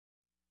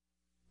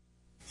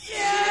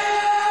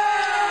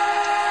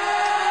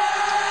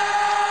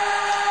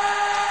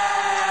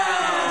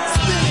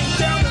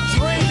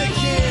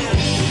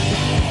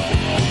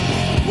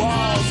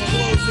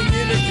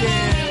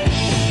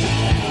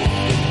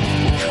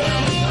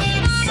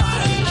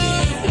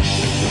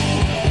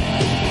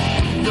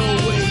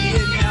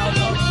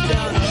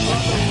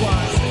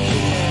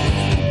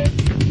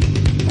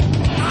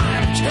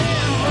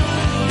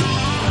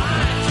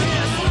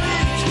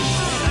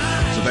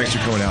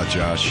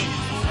Josh.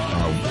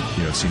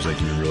 It seems like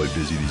you've been really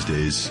busy these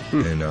days,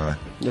 and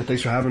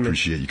thanks for having me.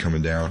 Appreciate you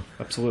coming down.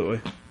 Absolutely.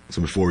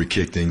 So before we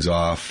kick things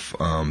off,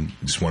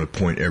 just want to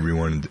point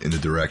everyone in the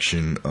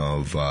direction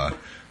of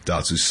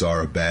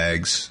Datsusara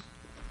Bags,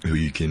 who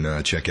you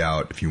can check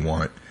out if you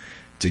want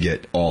to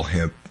get all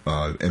hemp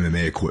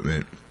MMA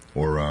equipment,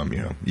 or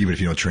even if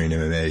you don't train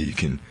MMA, you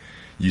can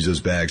use those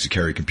bags to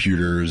carry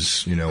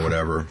computers,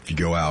 whatever. If you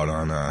go out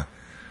on a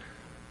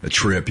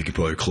trip, you can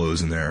put your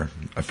clothes in there.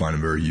 I find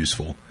them very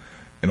useful.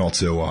 And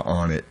also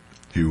On It,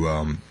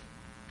 who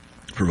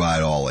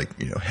provide all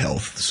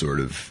health sort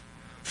of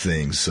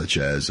things, such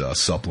as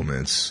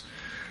supplements,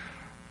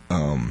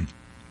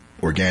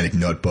 organic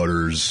nut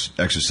butters,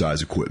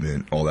 exercise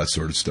equipment, all that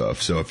sort of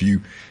stuff. So if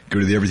you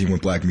go to the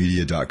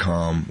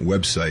everythingwentblackmedia.com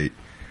website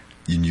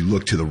and you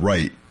look to the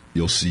right,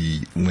 you'll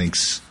see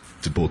links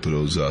to both of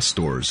those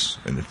stores.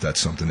 And if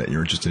that's something that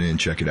you're interested in,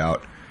 check it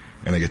out.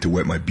 And I get to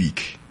wet my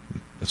beak.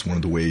 That's one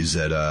of the ways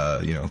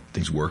that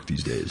things work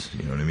these days.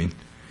 You know what I mean?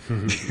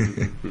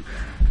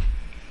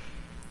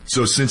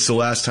 So since the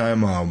last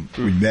time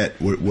we met,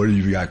 what have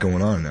you got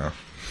going on now?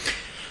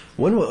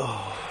 It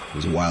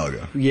was a while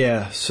ago.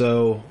 Yeah.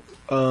 So,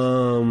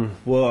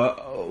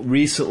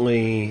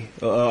 recently,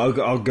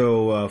 I'll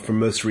go from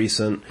most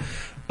recent.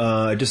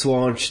 I just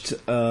launched.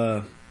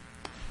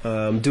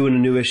 I'm doing a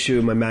new issue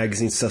of my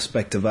magazine,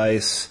 Suspect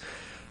Device.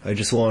 I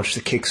just launched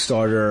a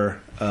Kickstarter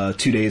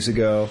 2 days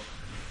ago.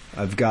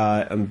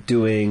 I'm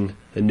doing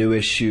a new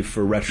issue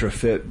for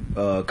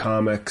Retrofit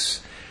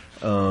Comics.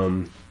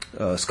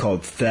 It's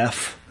called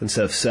Theft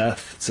instead of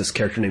Seth. It's this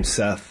character named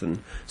Seth,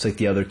 and it's like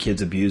the other kids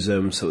abuse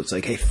him, so it's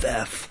like, hey,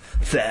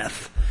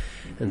 Theft.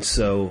 And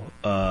so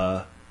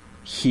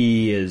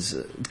he is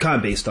kind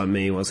of based on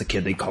me. When I was a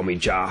kid, they'd call me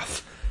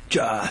Joth.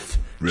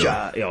 Really?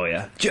 Oh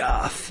yeah,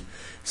 Joth.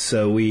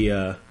 So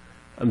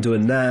I'm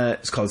doing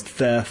that. It's called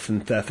Theft,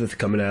 and Theft is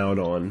coming out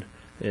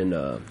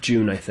in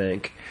June, I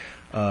think.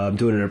 I'm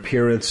doing an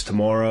appearance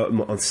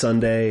tomorrow on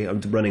Sunday. I'm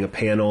running a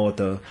panel at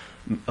the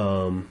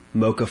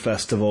Mocha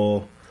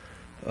Festival.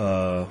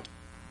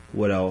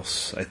 What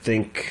else? I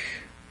think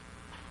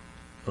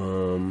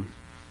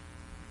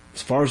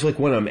as far as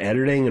when I'm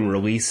editing and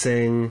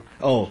releasing,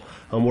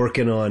 I'm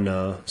working on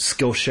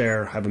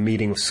Skillshare. I have a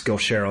meeting with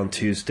Skillshare on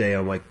Tuesday.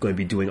 I'm going to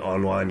be doing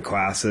online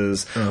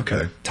classes.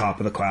 Okay. Top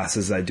of the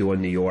classes I do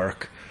in New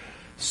York.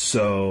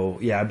 So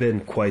yeah, I've been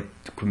quite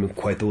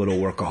the little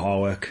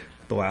workaholic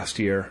the last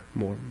year.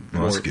 More.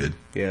 That's good.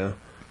 Yeah.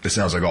 It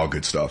sounds like all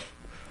good stuff.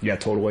 Yeah,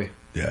 totally.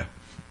 Yeah.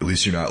 At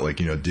least you're not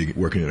working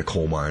in a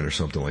coal mine or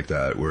something like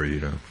that, where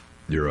you're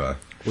well,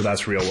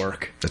 that's real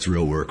work. That's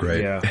real work,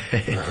 right?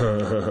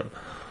 Yeah.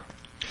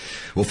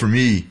 Well, for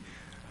me,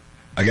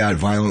 I got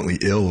violently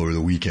ill over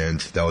the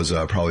weekend. That was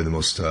probably the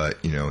most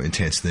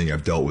intense thing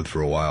I've dealt with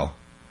for a while.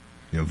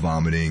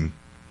 Vomiting,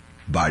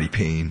 body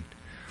pain,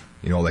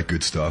 all that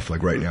good stuff.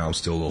 Like right now, I'm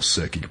still a little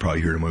sick. You can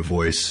probably hear it in my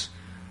voice.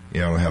 I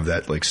don't have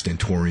that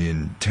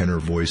stentorian tenor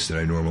voice that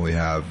I normally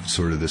have.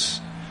 Sort of this,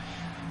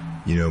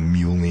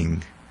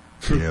 mewling,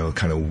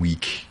 kind of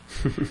weak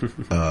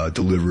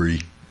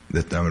delivery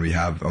that I'm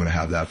going to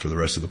have that for the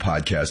rest of the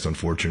podcast,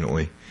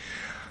 unfortunately.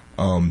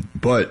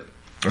 But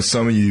as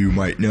some of you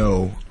might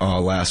know,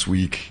 last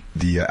week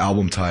the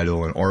album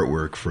title and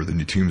artwork for the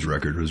new Tombs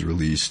record was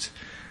released,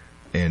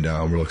 and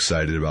I'm real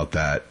excited about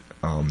that.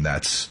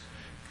 That's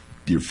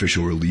the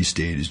official release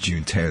date is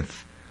June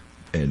 10th.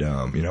 And,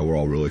 we're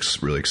all really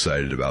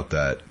excited about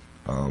that.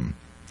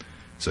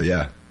 So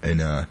yeah,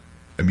 and,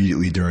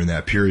 immediately during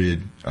that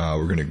period,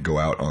 we're going to go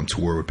out on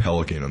tour with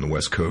Pelican on the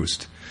West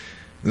Coast.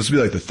 This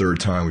will be the third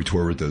time we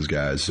tour with those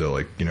guys.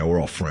 So we're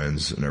all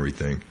friends and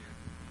everything.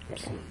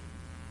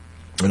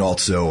 And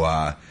also,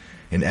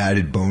 an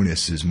added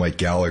bonus is Mike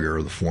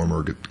Gallagher, the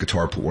former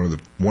guitar, one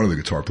of the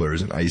guitar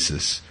players in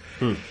ISIS.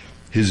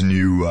 His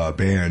new,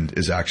 band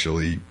is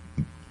actually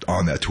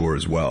on that tour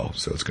as well.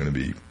 So it's going to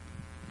be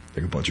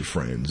a bunch of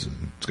friends,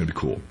 and it's going to be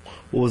cool.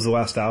 What was the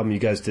last album you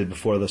guys did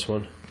before this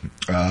one?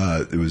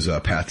 It was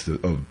Path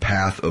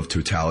of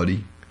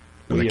Totality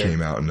that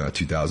came out in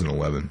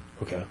 2011.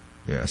 Okay.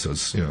 Yeah, so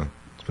it's been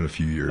a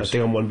few years. I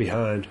think I'm one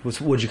behind.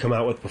 What'd you come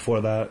out with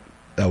before that?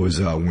 That was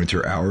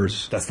Winter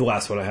Hours. That's the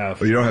last one I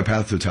have. Oh, you don't have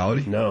Path of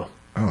Totality? No.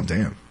 Oh,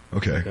 damn.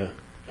 Okay. Yeah.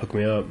 Hook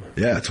me up.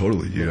 Yeah,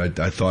 totally, dude.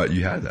 I thought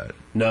you had that.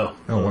 No.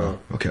 Oh, wow.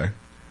 Okay.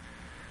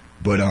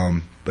 But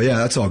yeah,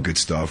 that's all good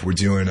stuff. We're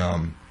doing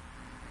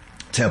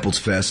Temples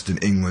Fest in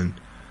England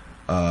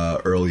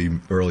early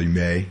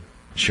May,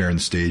 sharing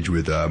the stage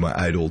with my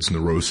idols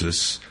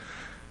Neurosis,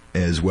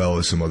 as well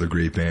as some other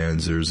great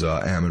bands. There's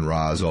Amon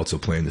Raz also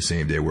playing the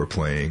same day we're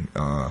playing.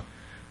 Our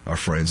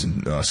friends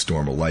in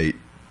Storm of Light,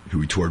 who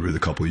we toured with a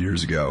couple of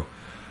years ago.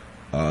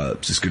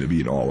 It's just going to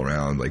be an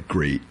all-around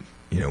great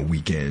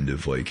weekend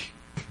of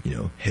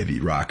heavy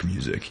rock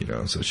music.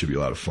 So it should be a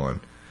lot of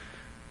fun.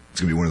 It's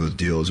going to be one of those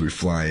deals where we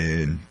fly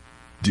in,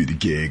 do the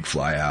gig,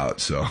 fly out.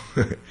 So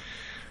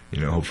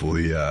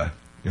hopefully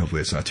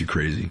it's not too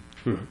crazy.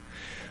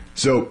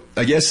 So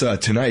I guess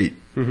tonight,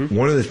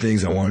 one of the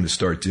things I wanted to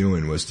start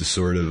doing was to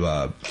sort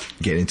of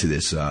get into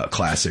this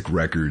classic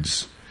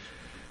records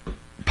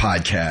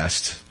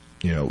podcast,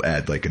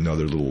 add like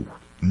another little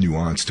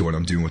nuance to what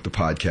I'm doing with the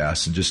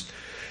podcast and just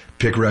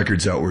pick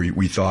records out where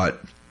we thought,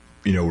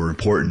 were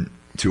important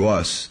to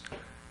us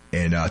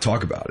and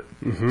talk about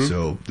it.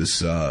 So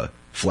this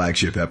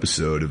flagship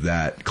episode of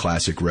that,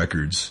 Classic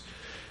Records,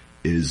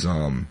 is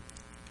In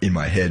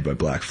My Head by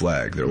Black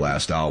Flag, their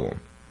last album.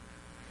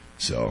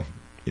 So,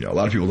 a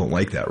lot of people don't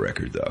like that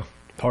record, though.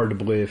 Hard to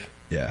believe.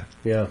 Yeah.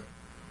 Yeah.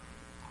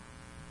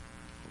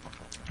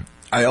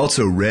 I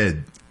also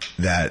read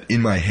that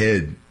In My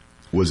Head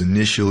was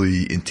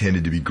initially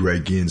intended to be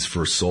Greg Ginn's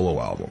first solo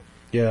album.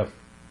 Yeah.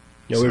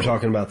 Yeah, we were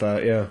talking about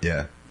that, yeah.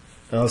 Yeah.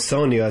 And I was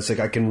telling you, I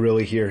can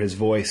really hear his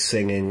voice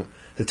singing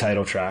the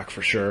title track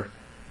for sure.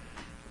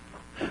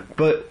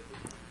 But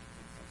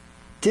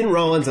didn't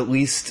Rollins at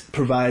least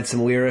provide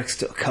some lyrics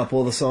to a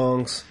couple of the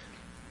songs?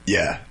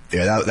 Yeah.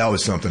 Yeah, that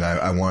was something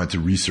I wanted to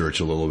research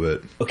a little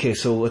bit. Okay,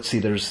 so let's see.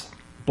 There's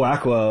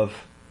Black Love,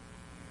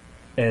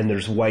 and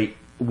there's White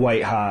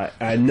Hot.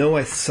 I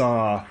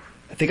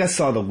think I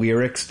saw the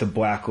lyrics to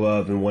Black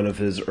Love in one of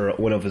his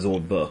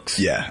old books.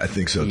 Yeah, I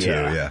think so too.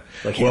 Yeah.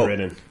 Like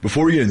handwritten.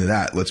 Before we get into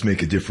that, let's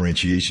make a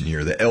differentiation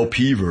here. The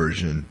LP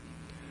version,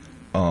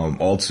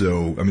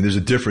 also, there's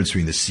a difference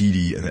between the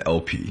CD and the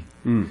LP.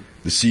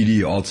 The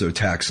CD also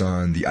tacks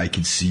on the I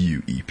Can See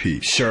You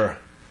EP. Sure.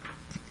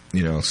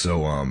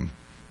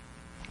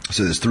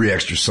 So there's 3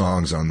 extra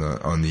songs on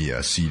the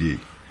CD.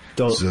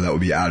 So that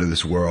would be Out of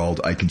This World,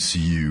 I Can See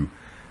You,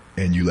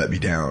 and You Let Me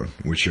Down,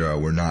 which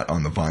were not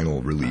on the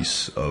vinyl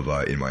release of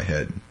In My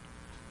Head.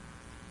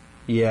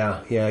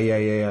 Yeah.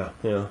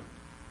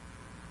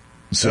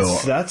 So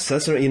that's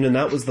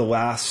that was the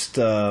last.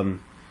 That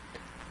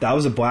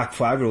was a Black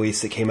Flag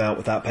release that came out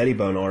without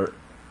Pettibone art.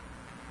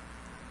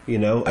 The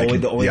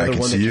only other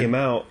one that came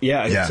out.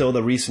 Yeah, until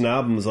the recent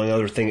album was the only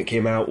other thing that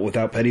came out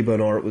without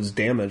Pettibone art was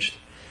Damaged.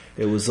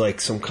 It was like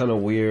some kind of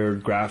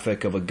weird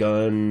graphic of a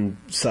gun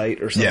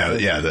sight or something.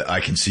 Yeah. The I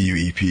Can See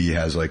You EP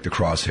has like the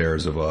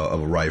crosshairs of a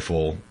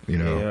rifle.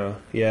 Yeah.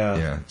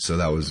 So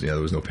that was there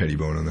was no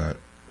Pettibone on that.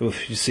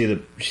 Oof, you see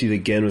that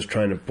Ginn was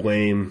trying to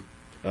blame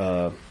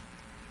Chavo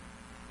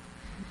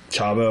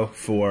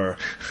for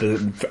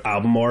the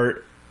album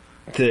art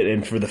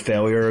and for the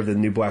failure of the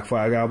new Black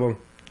Flag album.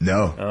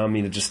 No.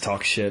 To just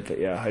talk shit, but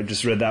yeah, I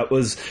just read there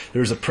was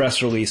a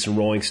press release in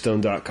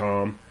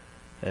RollingStone.com,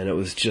 and it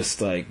was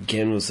just like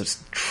Ginn was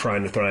just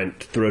trying to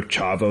throw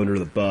Chavo under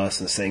the bus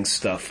and saying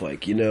stuff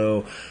like,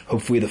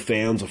 hopefully the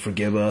fans will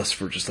forgive us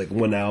for just like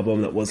one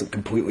album that wasn't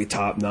completely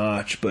top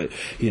notch, but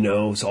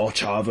it's all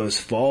Chavo's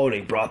fault.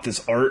 And he brought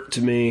this art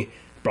to me,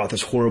 brought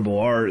this horrible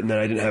art, and then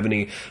I didn't have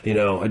any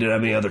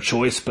other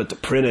choice but to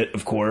print it,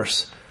 of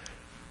course.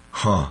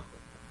 Huh.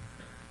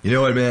 You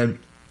know what, man?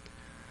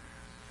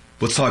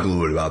 Let's talk a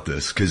little bit about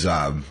this, because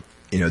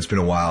it's been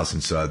a while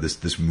since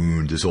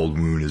this old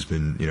wound has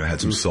been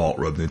had some salt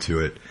rubbed into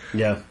it.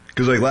 Yeah.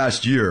 Because like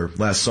last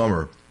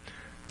summer,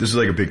 this is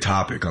like a big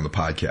topic on the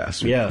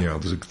podcast. Yeah.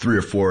 There's like 3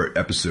 or 4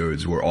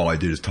 episodes where all I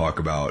did is talk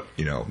about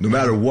no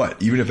matter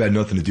what, even if it had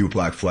nothing to do with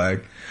Black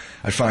Flag,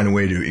 I'd find a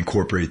way to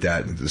incorporate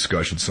that into the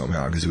discussion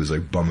somehow, because it was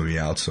like bumming me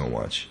out so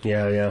much.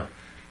 Yeah.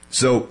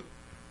 So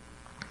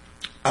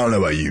I don't know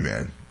about you,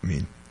 man.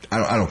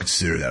 I don't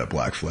consider that a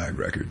Black Flag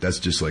record. That's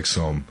just like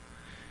some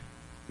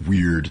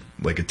weird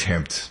like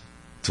attempt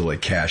to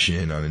like cash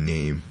in on a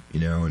name,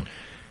 and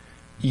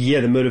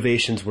the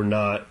motivations were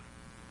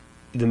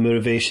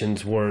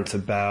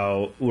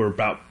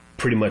about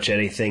pretty much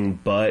anything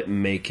but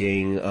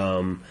making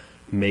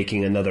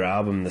another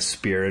album in the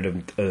spirit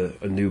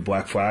of a new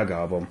Black Flag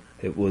album.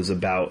 It was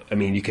about,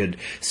 you could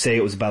say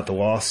it was about the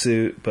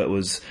lawsuit, but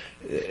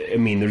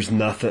there's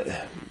nothing,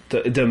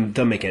 it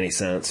doesn't make any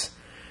sense.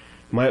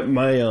 My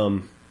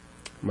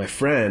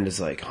friend is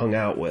like hung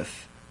out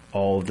with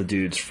all of the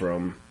dudes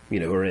from,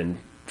 who are in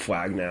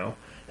Flag now.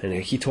 And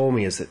he told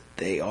me is that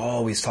they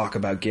always talk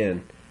about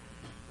Ginn.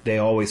 They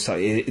always talk,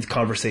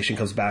 conversation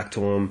comes back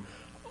to him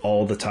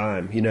all the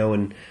time,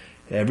 and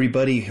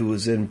everybody who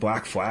was in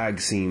Black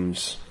Flag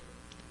seems,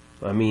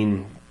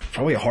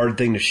 probably a hard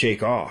thing to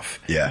shake off.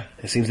 Yeah.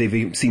 It seems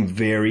they seem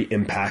very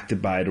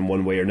impacted by it in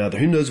one way or another.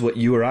 Who knows what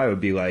you or I would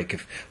be like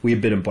if we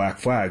had been in Black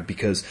Flag,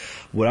 because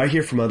what I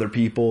hear from other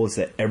people is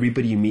that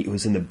everybody you meet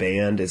who's in the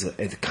band is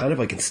kind of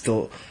like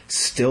still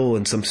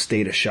in some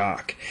state of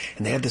shock.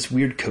 And they have this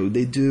weird code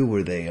they do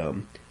where they, I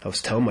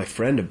was telling my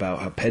friend about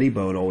how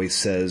Pettibone always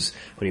says,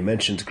 when he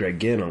mentions Greg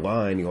Ginn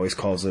online, he always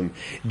calls him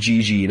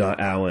Gigi, not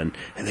Alan.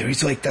 And then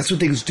he's like, that's what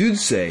those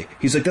dudes say.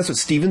 He's like, that's what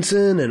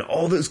Stevenson and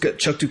all those,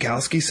 Chuck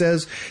Dukowski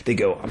says. They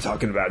go, I'm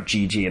talking about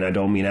Gigi and I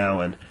don't mean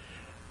Alan.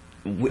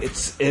 But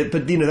that's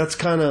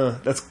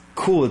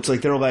cool. It's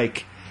like they're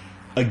like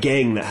a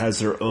gang that has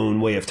their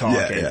own way of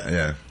talking.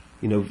 Yeah.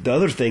 The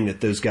other thing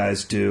that those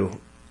guys do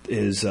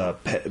is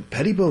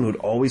Pettibone would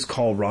always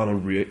call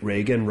Ronald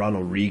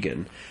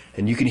Reagan.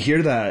 And you can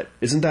hear that.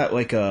 Isn't that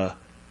like that's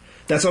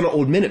That's on an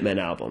old Minutemen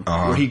album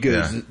where he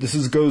goes,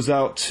 this goes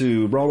out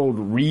to Ronald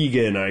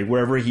Reagan,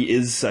 wherever he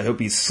is. I hope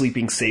he's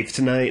sleeping safe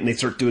tonight. And they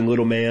start doing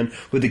Little Man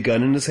with a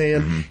gun in his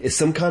hand. It's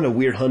some kind of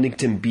weird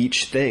Huntington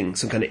Beach thing,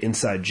 some kind of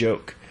inside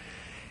joke.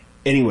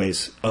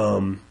 Anyways,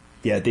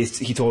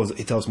 he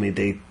tells me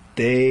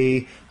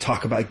they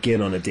talk about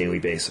Ginn on a daily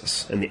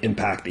basis and the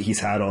impact that he's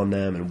had on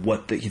them and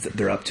what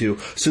they're up to.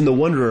 So no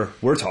wonder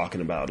we're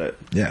talking about it.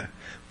 Yeah.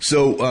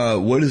 So,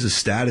 what is the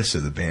status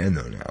of the band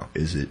though now?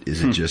 Is it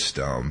just,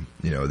 are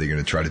they going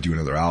to try to do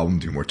another album,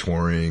 do more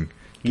touring?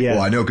 Yeah.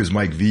 Well, I know because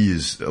Mike V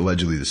is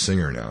allegedly the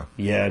singer now.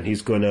 Yeah, and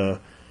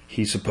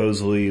he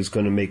supposedly is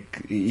going to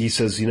make, he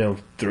says,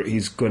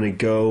 he's going to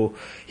go,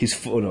 he's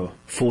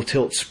full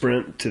tilt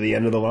sprint to the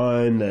end of the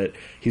line, that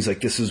he's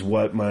like, this is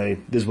what my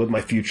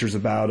future's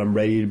about. I'm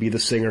ready to be the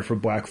singer for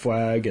Black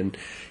Flag. And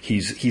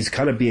he's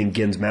kind of being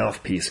Ginn's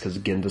mouthpiece because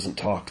Ginn doesn't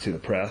talk to the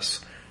press,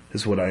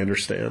 is what I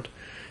understand.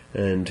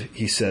 And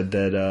he said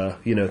that,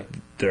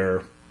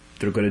 they're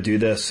going to do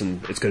this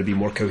and it's going to be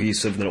more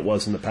cohesive than it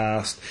was in the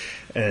past.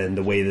 And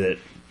the way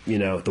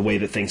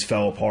that things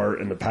fell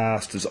apart in the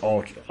past is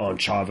all on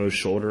Chavo's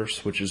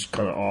shoulders, which is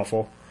kind of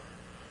awful.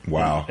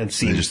 Wow. And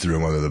they just threw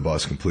him under the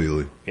bus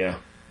completely. Yeah.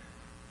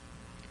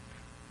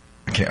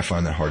 I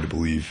find that hard to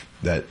believe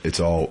that it's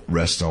all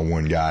rests on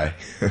one guy,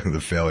 the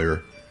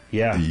failure.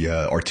 Yeah.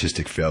 The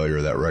artistic failure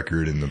of that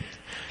record and the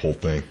whole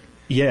thing.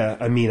 Yeah.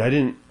 I mean, I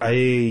didn't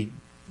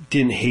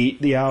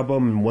hate the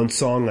album. And one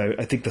song,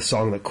 I think the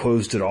song that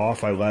closed it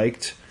off, I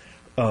liked.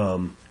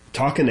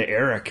 Talking to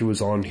Eric, who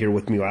was on here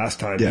with me last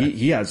time,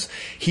 he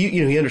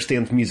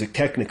understands music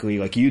technically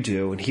like you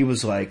do, and he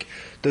was like,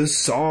 those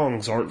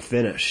songs aren't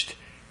finished.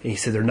 And he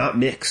said they're not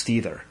mixed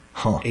either.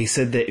 Huh. And he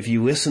said that if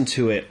you listen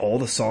to it, all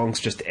the songs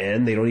just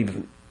end. They don't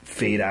even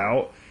fade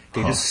out.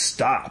 They just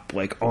stop,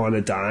 like, on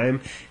a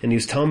dime. And he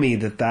was telling me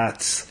that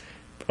that's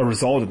a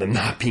result of them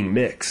not being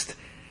mixed.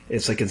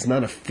 It's like it's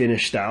not a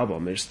finished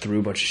album. They just threw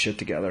a bunch of shit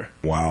together.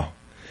 Wow.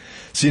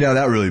 See, now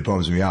that really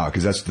bums me out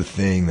because that's the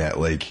thing that,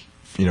 like,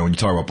 when you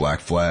talk about Black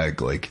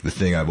Flag, like, the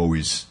thing I've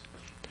always,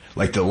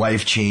 like, the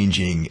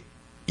life-changing,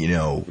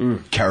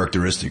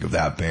 characteristic of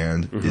that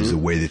band is the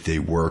way that they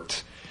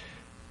worked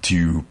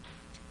to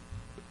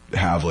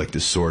have, like,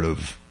 this sort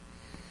of,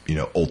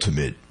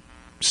 ultimate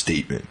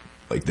statement.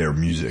 Like, their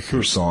music,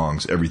 their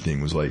songs,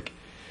 everything was, like,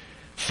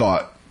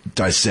 thought,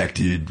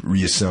 dissected,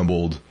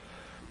 reassembled,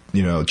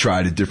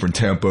 tried at different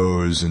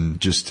tempos and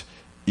just,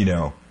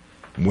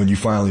 when you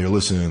finally are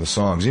listening to the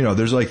songs,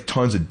 there's like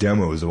tons of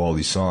demos of all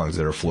these songs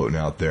that are floating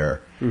out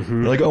there.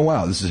 You're like, oh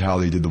wow, this is how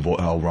they did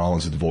how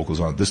Rollins did the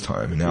vocals on it this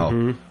time. And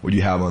now what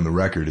you have on the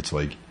record, it's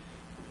like,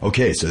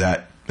 okay, so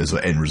that is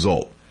the end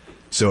result.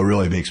 So it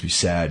really makes me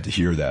sad to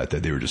hear that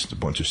they were just a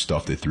bunch of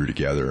stuff they threw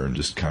together and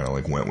just kind of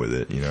like went with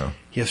it, Yeah,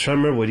 I was trying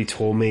to remember what he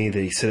told me.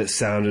 That he said it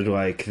sounded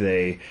like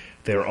they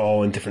were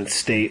all in different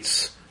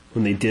states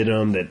when they did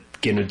them, that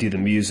Ginn would do the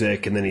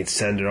music and then he'd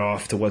send it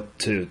off to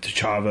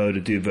Chavo to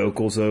do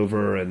vocals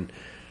over, and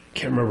I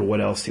can't remember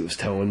what else he was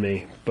telling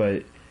me,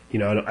 but I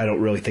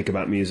don't really think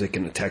about music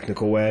in a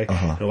technical way.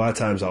 And a lot of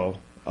times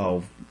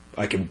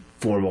I can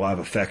form a lot of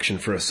affection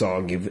for a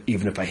song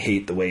even if I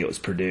hate the way it was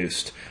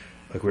produced.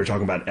 Like we were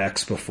talking about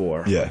X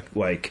before. Yeah.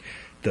 Like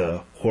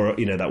the horror,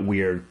 that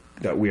weird,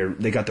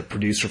 they got the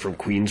producer from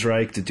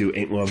Queensryche to do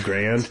Ain't Love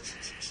Grand.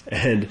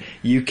 And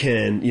you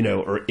can,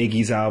 or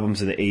Iggy's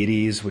albums in the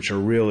 80s, which are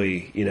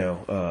really,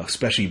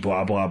 especially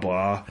Blah Blah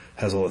Blah,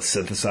 has all the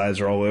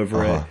synthesizer all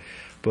over it.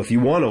 But if you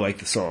want to like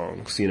the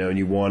songs, and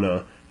you want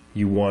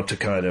to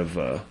kind of,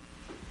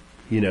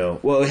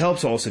 well, it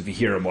helps also if you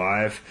hear them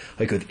live.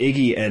 Like with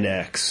Iggy and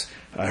X,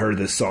 I heard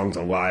the songs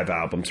on live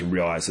albums and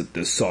realized that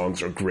the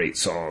songs are great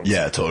songs.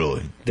 Yeah,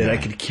 totally. Then I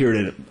could hear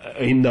it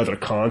in another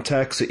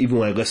context. So even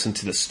when I listen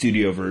to the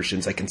studio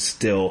versions, I can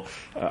still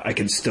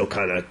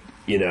kind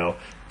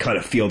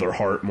of feel their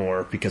heart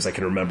more because I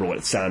can remember what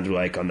it sounded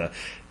like on the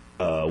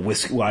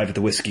Live at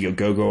the Whiskey A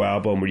Go-Go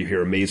album, where you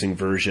hear amazing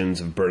versions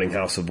of Burning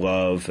House of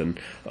Love and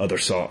other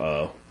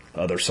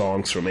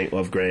songs from Ain't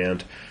Love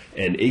Grand.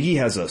 And Iggy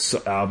has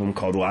an album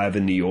called Live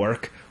in New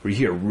York where you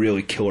hear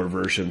really killer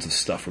versions of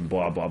stuff from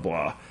Blah Blah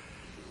Blah,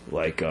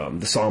 like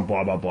the song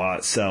Blah Blah Blah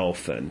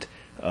itself and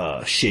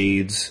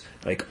Shades.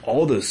 Like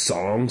all those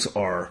songs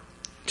are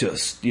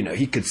just,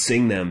 he could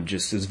sing them,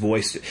 just his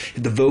voice,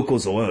 the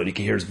vocals alone, you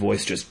can hear his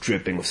voice just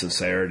dripping with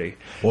sincerity.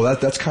 Well,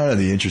 that's kind of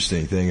the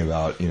interesting thing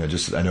about,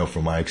 just, I know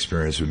from my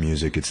experience with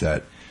music, it's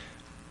that,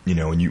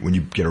 when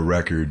you get a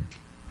record,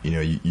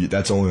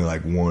 that's only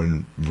like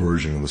one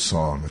version of the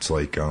song. It's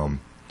like,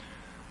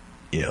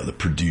 the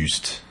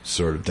produced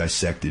sort of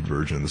dissected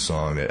version of the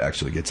song that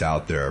actually gets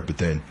out there. But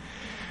then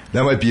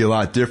that might be a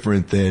lot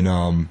different than,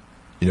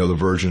 the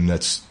version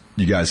that's,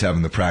 you guys have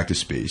in the practice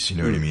space, you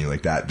know what I mean?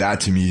 Like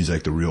that to me is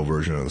like the real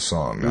version of the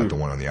song, not the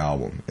one on the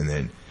album. And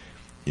then,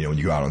 when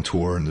you go out on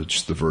tour and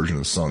just the version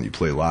of the song you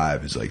play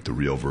live is like the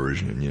real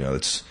version. And,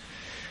 it's,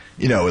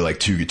 with like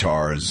two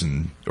guitars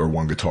or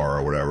one guitar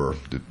or whatever.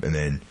 And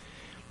then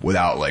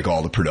without like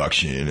all the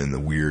production and the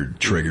weird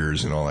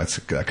triggers and all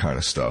that kind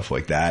of stuff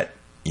like that.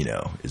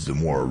 is the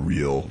more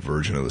real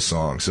version of the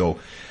song. So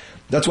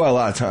that's why a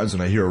lot of times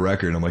when I hear a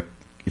record, I'm like,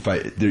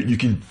 you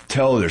can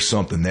tell there's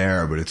something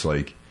there, but it's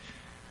like,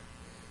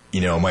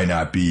 it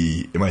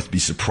might be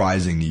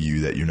surprising to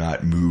you that you're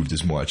not moved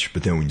as much,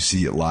 but then when you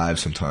see it live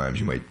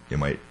sometimes it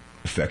might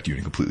affect you in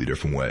a completely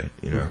different way,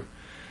 Mm-hmm.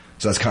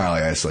 So that's kind of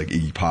like, I guess, like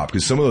Iggy Pop,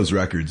 because some of those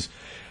records,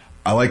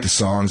 I like the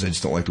songs, I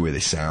just don't like the way they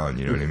sound,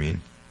 you know what I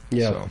mean?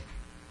 Yeah. So,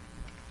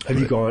 have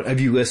you gone through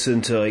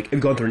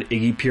an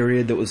Iggy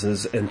period that was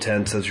as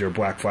intense as your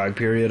Black Flag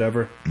period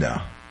ever?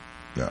 No.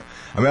 I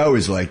mean, I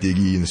always liked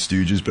Iggy and the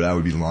Stooges, but I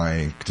would be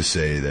lying to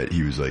say that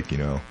he was like,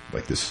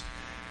 like this,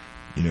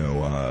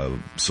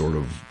 sort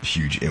of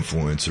huge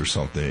influence or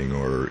something,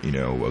 or,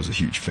 I was a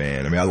huge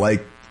fan. I mean,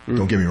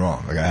 don't get me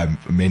wrong, like I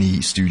have many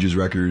Stooges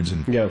records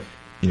and,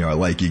 I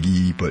like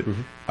Iggy, but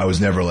I was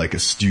never like a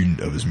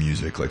student of his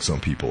music like some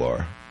people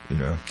are,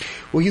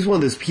 Well, he's one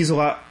of those, he's a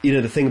lot,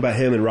 the thing about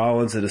him and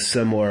Rollins that is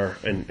similar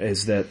and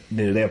is that,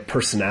 they have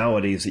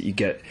personalities that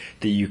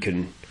you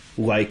can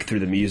like through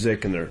the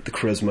music, and the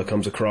charisma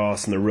comes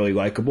across, and they're really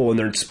likable and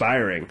they're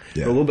inspiring.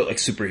 Yeah. They're a little bit like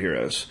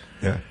superheroes.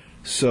 Yeah.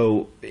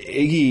 So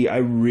Iggy, I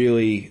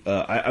really,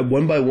 I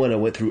one by one I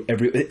went through and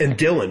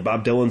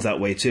Bob Dylan's that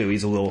way too.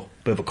 He's a little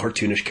bit of a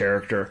cartoonish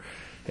character,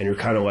 and you're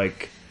kind of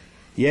like,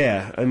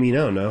 yeah, I mean, I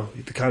don't know,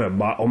 to kind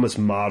of almost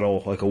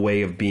model like a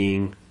way of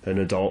being an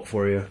adult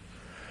for you.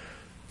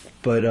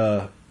 But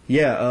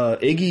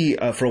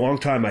Iggy, for a long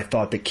time I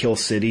thought that Kill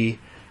City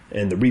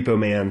and the Repo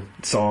Man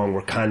song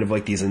were kind of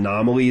like these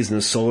anomalies in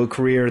his solo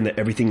career, and that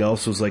everything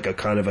else was like a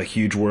kind of a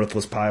huge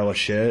worthless pile of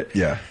shit.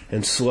 Yeah.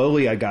 And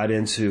slowly I got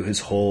into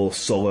his whole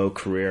solo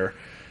career.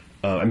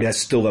 I mean, I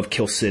still love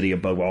Kill City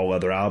above all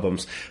other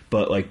albums,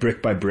 but like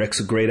Brick by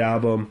Brick's a great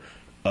album.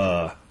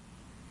 Blah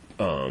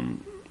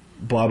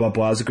Blah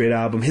Blah is a great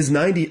album. His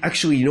 90,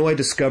 actually, I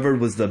discovered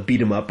was the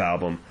Beat 'Em Up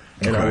album.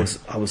 And okay.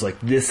 I was like,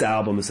 this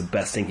album is the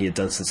best thing he had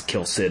done since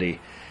Kill City.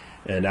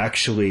 And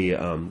actually,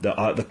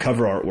 the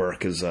cover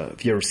artwork is,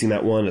 if you ever seen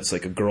that one, it's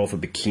like a girl with a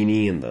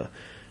bikini, and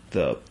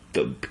the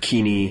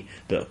bikini,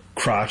 the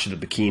crotch of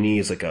the bikini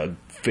is like a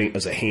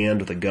hand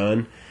with a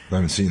gun. I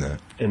haven't seen that.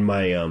 And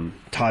my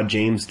Todd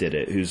James did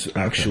it, who's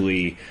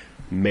actually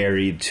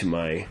married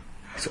to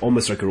he's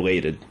almost like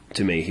related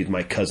to me. He's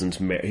my cousin's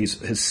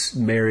his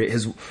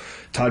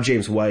Todd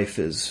James' wife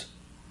has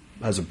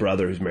a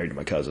brother who's married to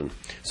my cousin,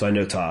 so I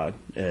know Todd,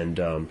 and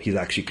he's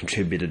actually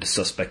contributed to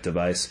Suspect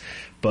Device.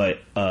 But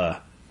I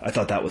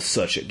thought that was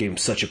gave him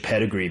such a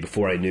pedigree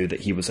before I knew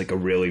that he was like a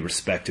really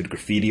respected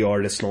graffiti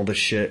artist and all this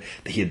shit,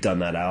 that he had done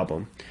that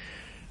album.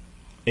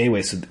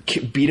 Anyway, so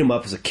Beat 'Em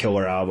Up is a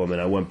killer album, and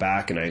I went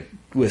back and I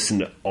listened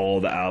to all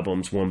the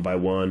albums one by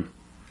one,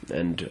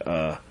 and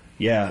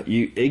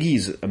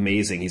Iggy's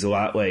amazing. He's a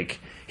lot like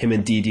him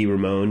and Dee Dee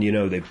Ramone.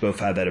 They both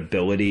have that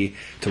ability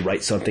to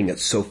write something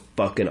that's so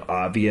fucking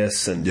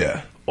obvious and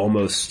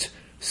almost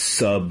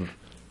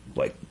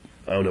like,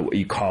 I don't know what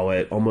you call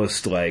it,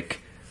 almost like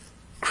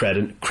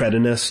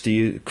cretinous,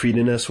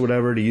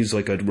 whatever, to use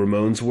like a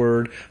Ramones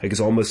word. Like,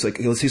 it's almost like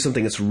he'll see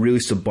something that's really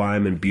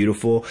sublime and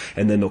beautiful,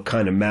 and then they'll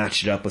kind of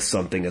match it up with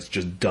something that's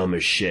just dumb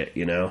as shit,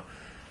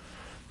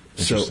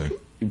 Interesting.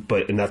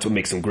 And that's what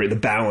makes him great. The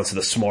balance of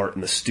the smart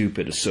and the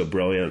stupid is so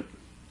brilliant.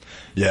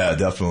 Yeah,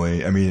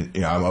 definitely. I mean, the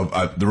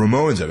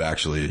Ramones I'm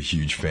actually a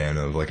huge fan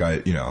of. Like,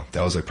 that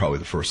was like probably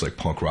the first like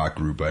punk rock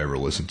group I ever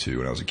listened to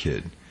when I was a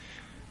kid.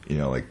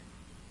 Like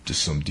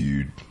just some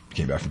dude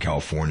came back from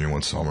California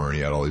one summer and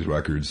he had all these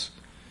records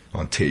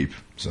on tape,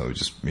 so it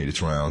just made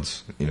its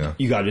rounds.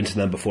 You got into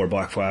them before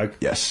Black Flag?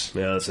 Yes.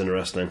 Yeah, that's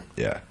interesting.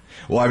 Yeah.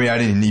 Well, I mean, I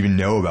didn't even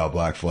know about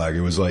Black Flag.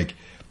 It was like,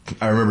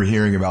 I remember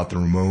hearing about the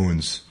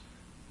Ramones,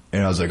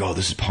 and I was like, oh,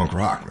 this is punk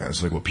rock, man.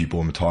 It's like what people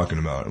have been talking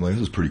about. I'm like,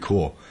 this is pretty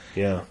cool.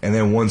 Yeah. And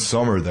then one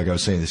summer, like I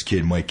was saying, this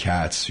kid, Mike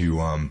Katz,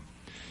 who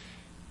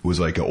was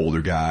like an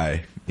older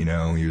guy, he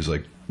was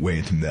like way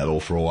into metal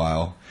for a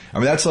while. I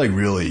mean, that's like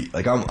really,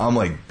 like I'm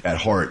like at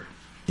heart,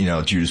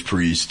 Judas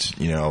Priest,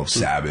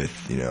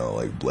 Sabbath,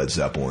 like Led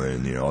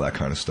Zeppelin, all that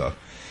kind of stuff.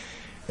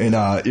 And,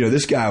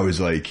 this guy was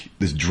like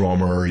this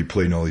drummer. He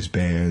played in all these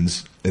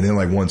bands. And then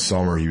like one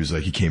summer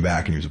he came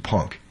back and he was a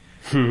punk.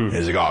 And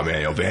he's like, oh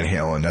man, Van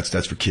Halen,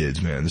 that's for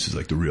kids, man. This is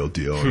like the real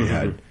deal.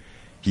 And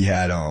he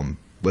had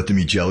Let Them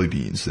Eat Jelly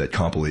Beans, that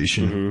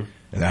compilation,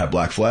 and that had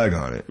Black Flag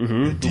on it.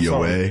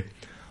 DOA.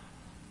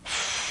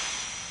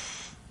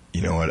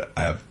 You know what?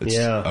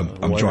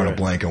 I'm drawing a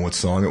blank on what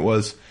song it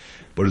was,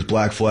 but it's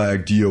Black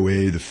Flag,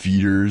 DOA, The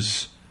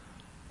Feeders.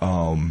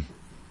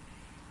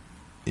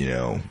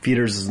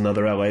 Feeders is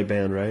another LA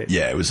band, right?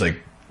 Yeah, it was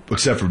like,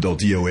 except for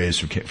DOA is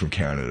from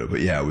Canada, but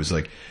yeah, it was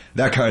like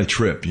that kind of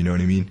trip. You know what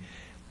I mean?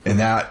 And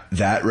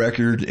that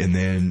record, and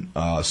then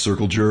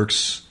Circle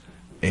Jerks,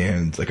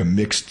 and like a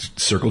mixed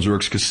Circle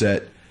Jerks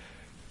cassette,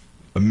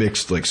 a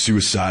mixed like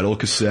Suicidal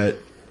cassette,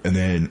 and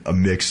then a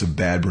mix of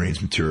Bad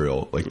Brains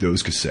material. Like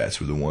those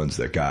cassettes were the ones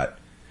that got,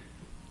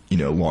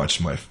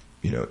 launched my,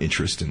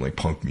 interest in like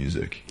punk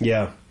music.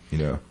 Yeah.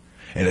 And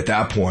at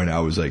that point I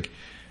was like,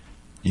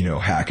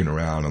 hacking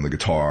around on the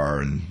guitar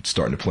and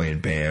starting to play in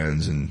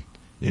bands, and,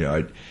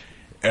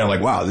 And I'm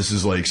like, wow, this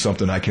is like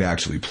something I can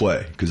actually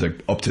play. Because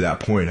like up to that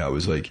point, I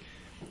was like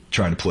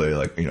trying to play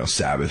like, you know,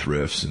 Sabbath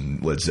riffs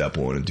and Led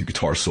Zeppelin and do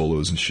guitar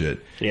solos and shit.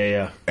 Yeah,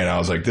 yeah. And I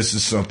was like, this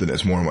is something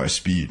that's more my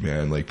speed,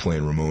 man. Like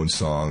playing Ramones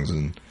songs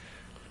and,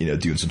 you know,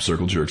 doing some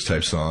Circle Jerks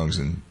type songs,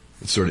 and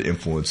it sort of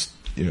influenced,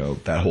 you know,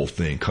 that whole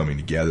thing coming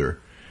together.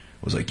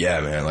 I was like,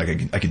 yeah, man,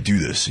 like I could do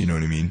this. You know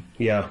what I mean?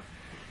 Yeah.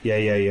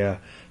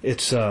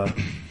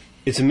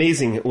 It's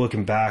amazing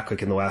looking back,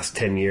 like in the last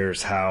 10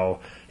 years,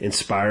 how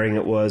inspiring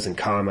it was in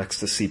comics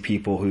to see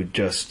people who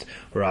just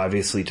were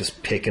obviously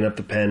just picking up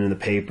the pen and the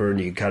paper, and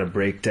you could kind of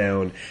break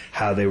down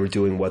how they were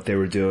doing what they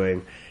were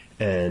doing.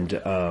 And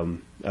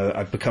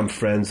I've become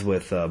friends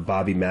with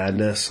Bobby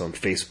Madness on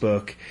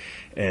Facebook,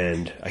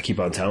 and I keep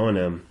on telling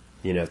him,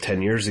 you know,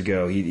 10 years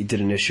ago, he did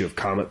an issue of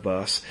Comic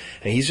Bus,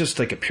 and he's just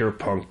like a pure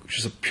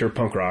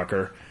punk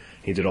rocker.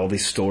 He did all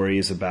these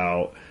stories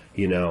about,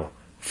 you know,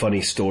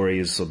 funny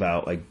stories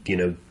about, like, you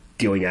know,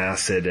 dealing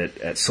acid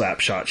at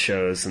Slapshot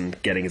shows and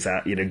getting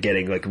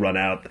like run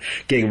out of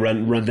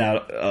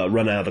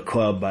the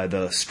club by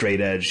the straight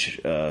edge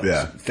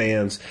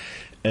fans.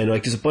 And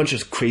like there's a bunch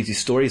of crazy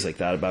stories like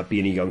that about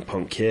being a young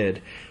punk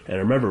kid. And I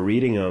remember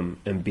reading them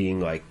and being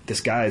like,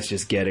 this guy is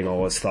just getting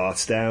all his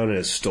thoughts down and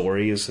his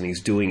stories, and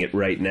he's doing it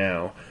right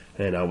now.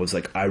 And I was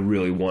like, I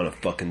really want to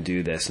fucking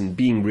do this, and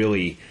being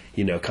really,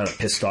 you know, kind of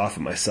pissed off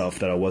at myself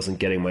that I wasn't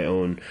getting my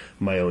own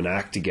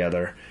act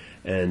together.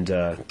 And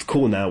it's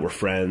cool now we're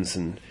friends.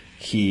 And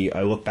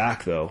I look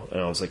back though,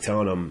 and I was like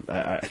telling him,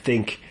 I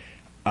think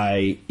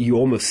you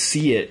almost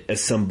see it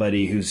as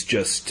somebody who's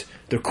just,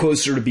 they're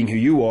closer to being who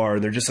you are.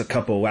 They're just a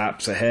couple of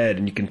laps ahead,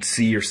 and you can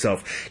see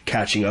yourself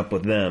catching up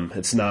with them.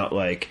 It's not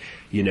like,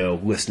 you know,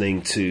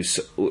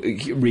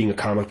 reading a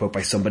comic book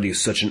by somebody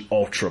who's such an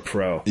ultra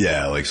pro.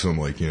 Yeah, like some,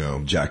 like, you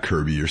know, Jack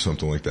Kirby or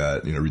something like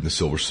that. You know, reading The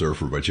Silver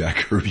Surfer by Jack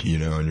Kirby, you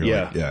know, and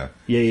you're like, yeah.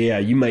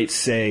 You might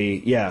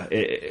say,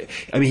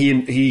 I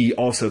mean, he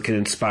also can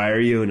inspire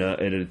you in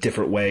a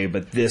different way,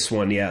 but this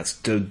one,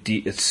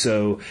 it's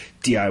so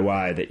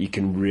DIY that you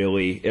can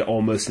really, it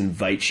almost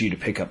invites you to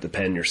pick up the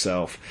pen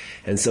yourself.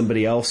 And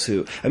somebody else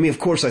who, I mean, of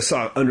course I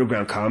saw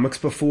Underground Comics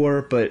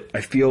before, but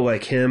I feel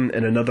like him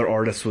and another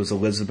artist was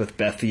Elizabeth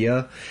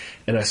Bethia,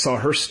 and I saw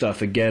her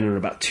stuff again in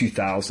about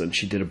 2000.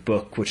 She did a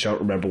book, which I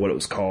don't remember what it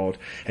was called,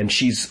 and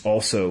she's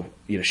also,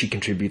 you know, she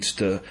contributes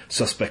to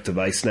Suspect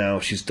Device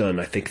now. She's done,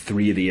 I think,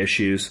 3 of the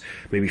issues,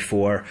 maybe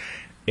 4,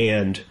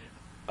 and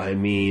I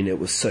mean, it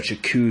was such a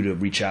coup to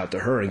reach out to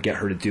her and get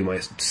her to do my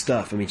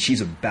stuff. I mean,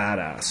 she's a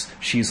badass.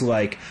 She's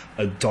like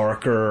a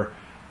darker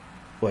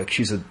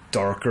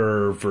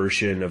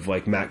version of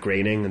like Matt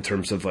Groening in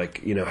terms of,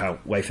 like, you know, how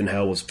Life in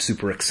Hell was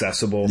super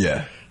accessible.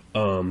 Yeah.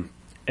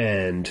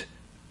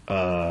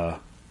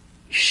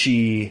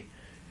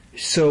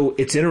 So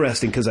it's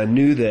interesting because I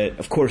knew that,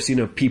 of course, you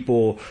know,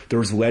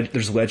 there's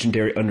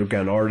legendary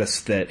underground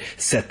artists that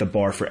set the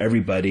bar for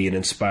everybody and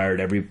inspired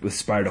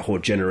a whole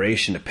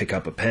generation to pick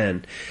up a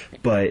pen.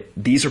 But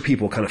these are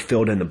people kind of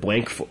filled in a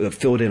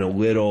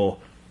little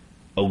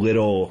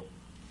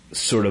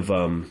sort of,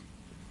 a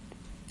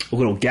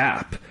little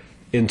gap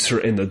in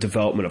the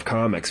development of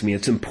comics. I mean,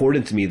 it's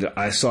important to me that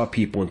I saw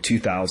people in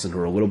 2000 who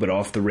were a little bit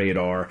off the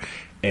radar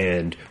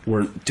and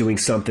weren't doing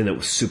something that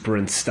was super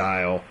in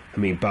style. I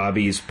mean,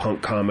 Bobby's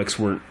punk comics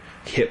weren't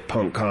hip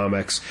punk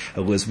comics.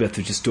 Elizabeth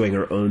was just doing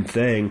her own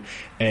thing,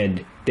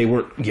 and they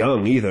weren't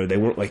young either. They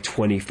weren't like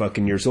 20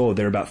 fucking years old.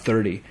 They're about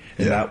 30,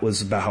 and that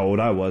was about how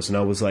old I was. And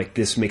I was like,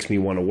 this makes me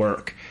want to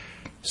work.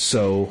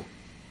 So,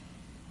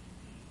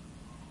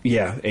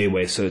 yeah.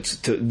 Anyway, so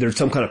there's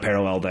some kind of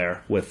parallel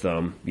there with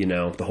you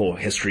know, the whole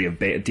history of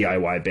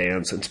DIY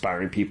bands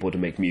inspiring people to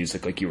make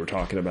music, like you were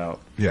talking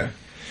about. Yeah.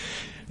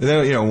 And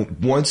then, you know,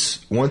 once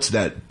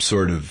that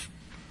sort of,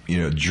 you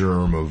know,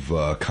 germ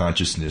of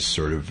consciousness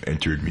sort of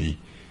entered me,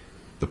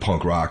 the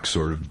punk rock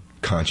sort of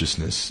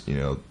consciousness, you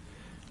know,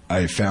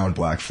 I found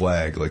Black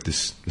Flag, like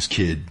this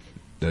kid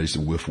that I used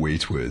to lift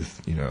weights with,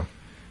 you know.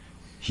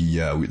 We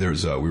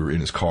were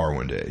in his car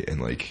one day,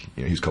 and, like,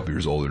 you know, he's a couple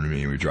years older than me,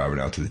 and we were driving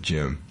out to the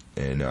gym,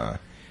 and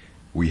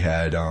we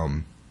had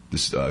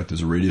there's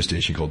a radio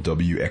station called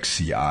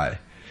WXCI.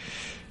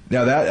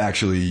 Now that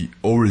actually,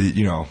 over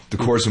the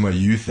course of my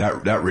youth,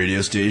 that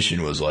radio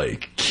station was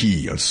like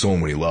key on so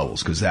many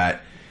levels, because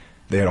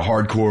they had a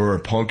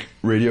hardcore punk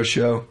radio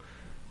show.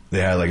 They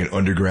had like an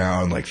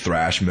underground, like,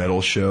 thrash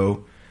metal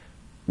show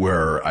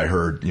where I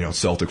heard, you know,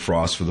 Celtic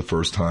Frost for the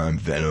first time,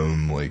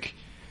 Venom, like,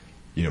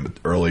 you know,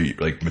 early,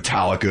 like,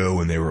 Metallica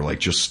when they were, like,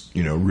 just,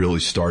 you know,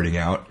 really starting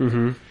out.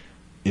 Mm-hmm.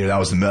 You know, that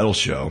was the metal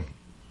show.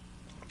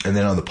 And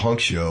then on the punk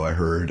show, I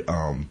heard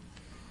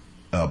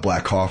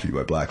Black Coffee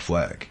by Black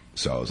Flag.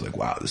 So I was like,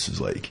 wow, this is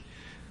like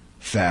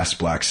fast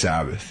Black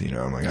Sabbath, you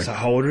know. I'm like, so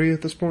how old are you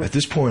at this point? At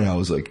this point, I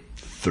was like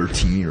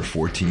 13 or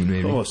 14,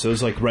 maybe. Oh, so it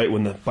was like right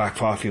when the Black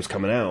Coffee was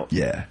coming out.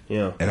 Yeah.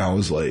 Yeah. And I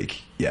was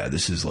like, yeah,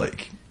 this is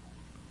like,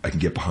 I can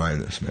get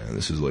behind this, man.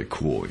 This is like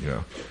cool, you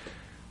know.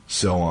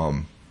 So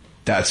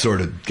that sort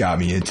of got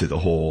me into the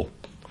whole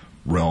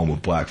realm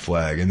of Black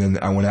Flag. And then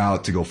I went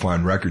out to go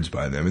find records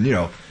by them. And, you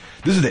know,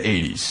 this is the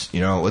 80s,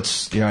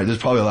 there's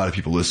probably a lot of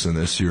people listening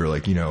to this who are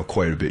like,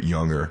 quite a bit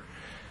younger,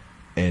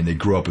 and they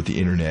grew up with the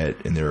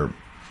internet, and they're,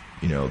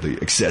 the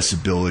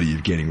accessibility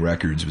of getting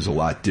records was a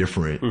lot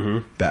different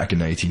back in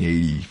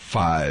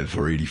 1985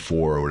 or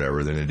 84 or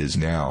whatever than it is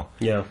now.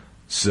 Yeah.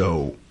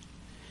 So,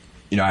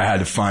 I had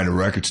to find a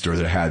record store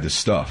that had this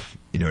stuff,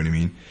 you know what I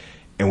mean?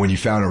 And when you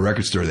found a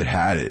record store that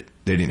had it,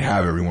 they didn't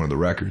have every one of the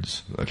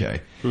records,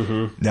 okay?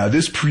 Now,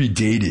 this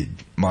predated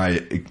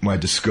my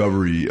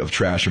discovery of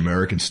Trash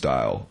American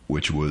Style,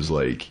 which was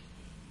like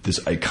this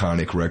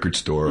iconic record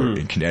store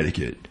in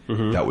Connecticut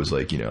that was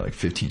like, like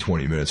 15,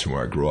 20 minutes from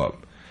where I grew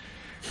up.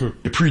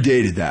 It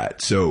predated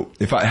that. So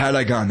if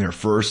I gone there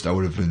first, I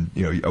would have been,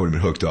 I would have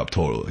been hooked up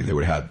totally. They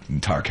would have had the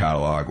entire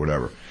catalog,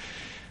 whatever.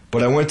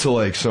 But I went to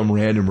like some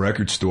random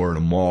record store in a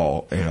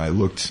mall, and I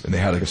looked, and they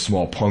had like a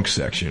small punk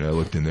section. I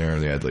looked in there,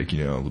 and they had like,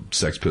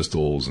 Sex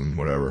Pistols and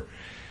whatever.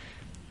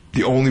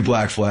 The only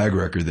Black Flag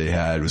record they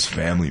had was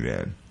Family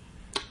Man.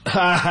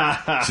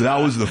 So that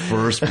was the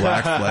first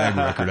Black Flag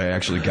record I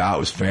actually got,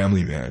 was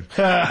Family Man.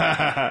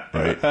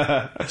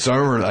 Right? So I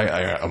remember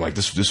I'm like,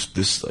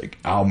 this like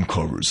album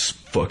cover is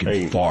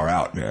fucking far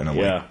out, man. I'm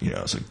like,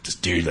 it's like this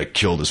dude like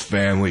killed his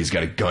family, he's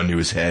got a gun to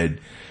his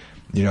head.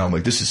 I'm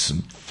like, this is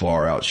some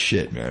far out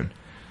shit, man.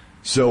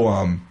 So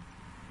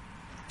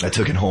I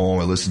took it home,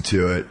 I listened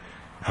to it.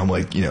 I'm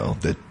like,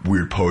 that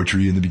weird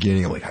poetry in the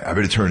beginning. I'm like, I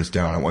better turn this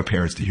down. I want my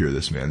parents to hear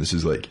this, man. This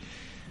is like,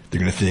 they're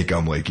gonna think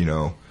I'm like,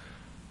 gonna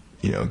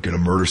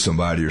murder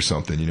somebody or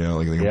something,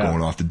 like I'm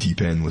going off the deep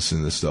end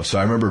listening to this stuff. So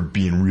I remember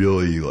being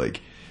really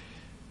like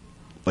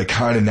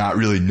kind of not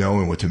really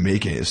knowing what to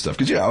make of this stuff.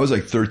 Cause I was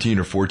like 13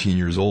 or 14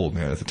 years old,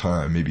 man, at the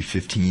time, maybe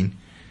 15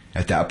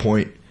 at that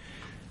point.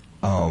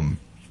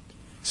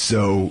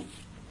 So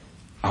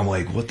I'm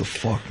like, what the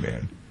fuck,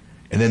 man?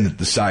 And then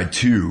the side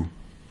two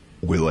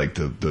with like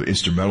the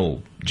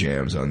instrumental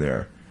jams on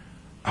there,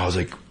 I was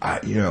like,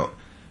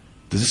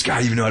 does this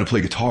guy even know how to play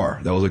guitar?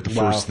 That was like the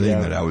first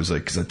thing that I was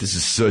like, cause this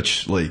is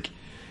such like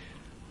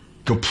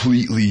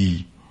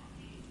completely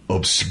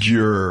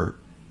obscure,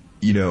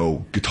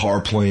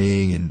 guitar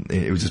playing, and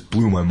it just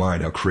blew my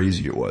mind how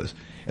crazy it was.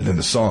 And then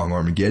the song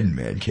Armageddon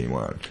Man came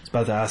on. I was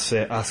about to ask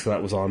if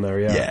that was on there,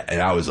 yeah. Yeah,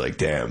 and I was like,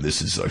 damn,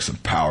 this is like some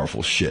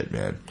powerful shit,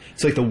 man.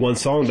 It's like the one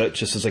song that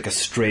just is like a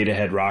straight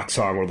ahead rock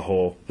song where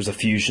there's a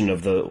fusion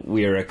of the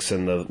lyrics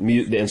and the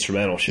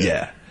instrumental shit.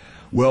 Yeah.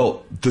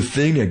 Well, the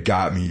thing that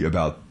got me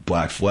about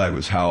Black Flag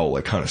was how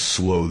like kind of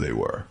slow they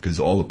were. Because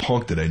all the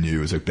punk that I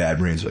knew was like Bad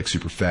Brains are like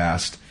super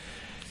fast.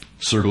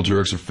 Circle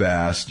Jerks are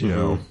fast,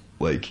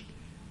 like...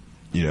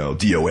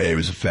 DOA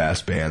was a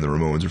fast band, the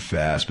Ramones are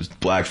fast, but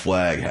Black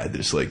Flag had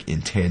this like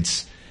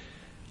intense,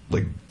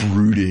 like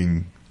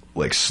brooding,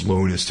 like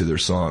slowness to their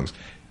songs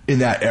in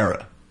that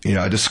era.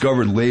 I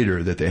discovered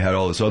later that they had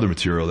all this other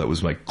material that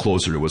was like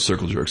closer to what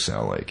Circle Jerks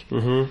sound like.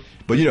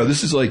 But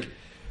this is like,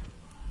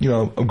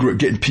 I'm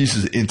getting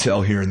pieces of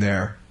intel here and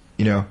there,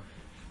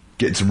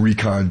 getting some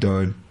recon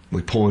done,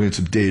 like pulling in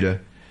some data.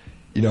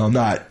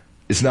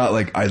 It's not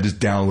like I just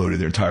downloaded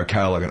their entire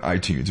catalog on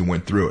iTunes and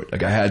went through it.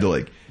 Like I had to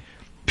like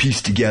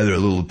piece together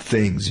little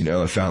things,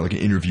 I found like an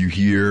interview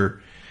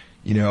here,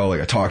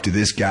 like I talked to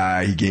this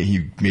guy,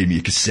 he made me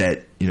a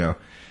cassette,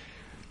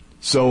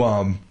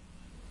 So,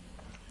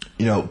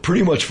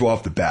 pretty much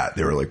off the bat,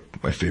 they were like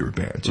my favorite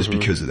band just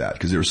because of that,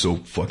 because they were so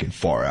fucking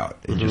far out.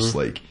 And just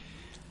like,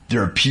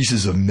 there are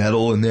pieces of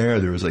metal in there.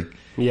 There was like,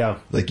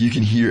 like you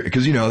can hear,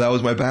 because that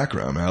was my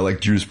background. I like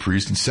Judas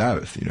Priest and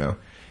Sabbath,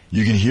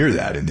 you can hear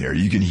that in there.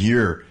 You can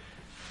hear,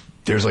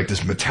 there's like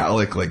this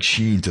metallic like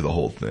sheen to the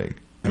whole thing.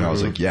 And I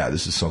was like, yeah,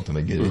 this is something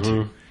I get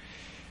into.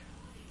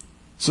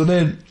 So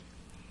then,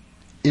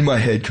 In My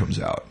Head comes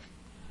out.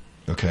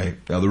 Okay?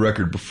 Now, the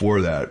record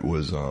before that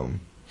was...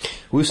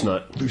 Loose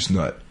Nut. Loose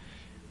Nut.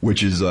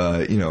 Which is,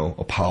 a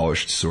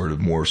polished, sort of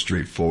more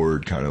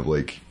straightforward kind of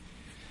like...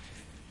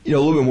 a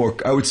little bit more...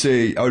 I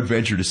would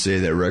venture to say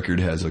that record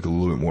has like a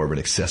little bit more of an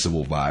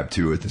accessible vibe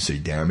to it than, say,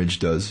 Damage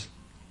does.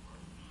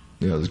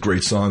 There's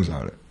great songs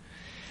on it.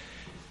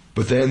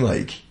 But then,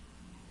 like...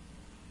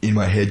 In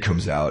My Head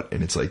comes out,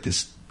 and it's like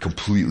this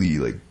completely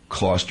like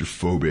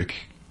claustrophobic,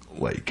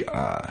 like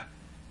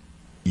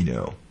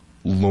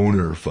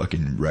loner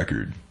fucking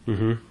record.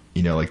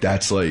 Like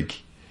that's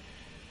like,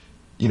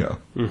 I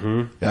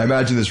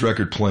imagine this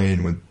record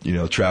playing when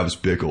Travis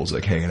Bickle's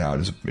like hanging out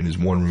in his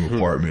one room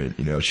apartment,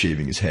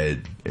 shaving his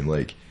head and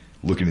like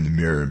looking in the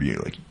mirror and being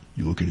like,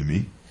 "You looking at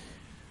me?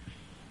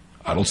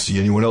 I don't see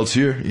anyone else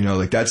here."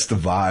 Like that's the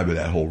vibe of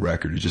that whole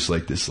record. It's just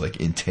like this like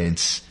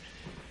intense.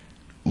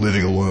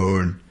 Living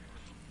alone,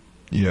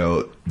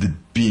 the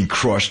being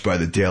crushed by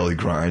the daily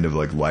grind of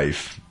like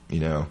life,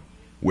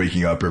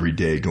 waking up every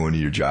day, going to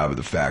your job at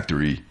the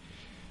factory,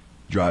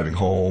 driving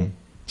home,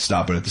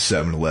 stopping at the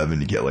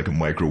 7-Eleven to get like a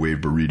microwave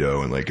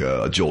burrito and like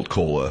a Jolt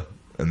Cola,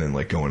 and then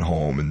like going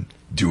home and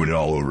doing it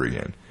all over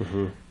again.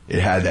 It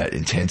had that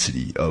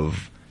intensity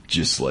of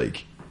just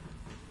like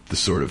the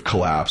sort of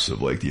collapse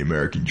of like the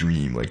American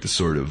dream, like the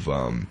sort of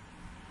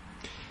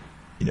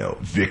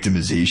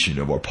victimization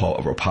of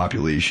our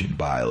population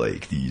by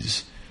like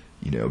these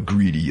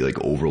greedy, like,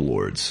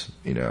 overlords,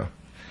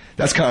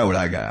 That's kind of what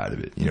I got out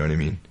of it, you know what I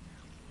mean?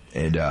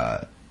 And,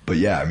 but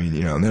yeah, I mean,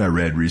 and then I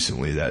read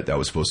recently that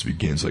was supposed to be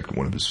Gins, like,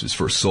 one of his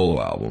first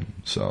solo album,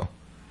 so,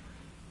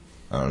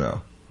 I don't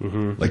know.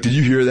 Mm-hmm. Like, did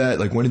you hear that?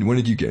 Like, when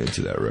did you get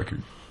into that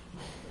record?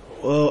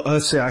 Well,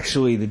 I'd say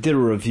actually they did a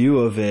review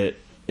of it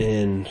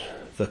in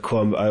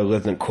I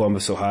lived in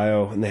Columbus,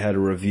 Ohio, and they had a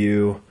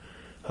review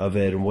of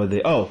it, and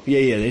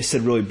they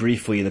said really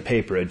briefly in the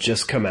paper, it had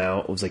just come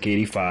out, it was like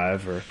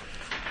 85,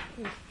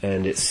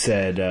 and it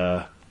said,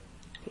 the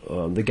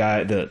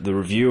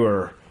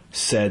reviewer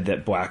said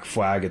that Black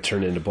Flag had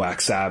turned into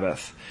Black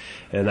Sabbath,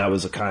 and that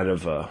was a kind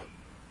of,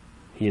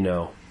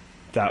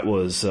 that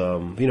was,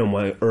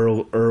 my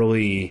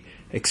early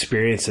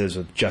experiences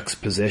with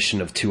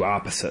juxtaposition of two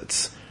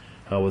opposites.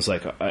 I was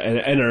like, and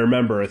I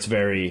remember it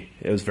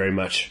was very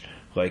much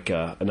like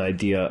an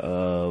idea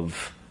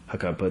of, how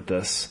can I put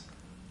this?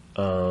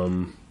 This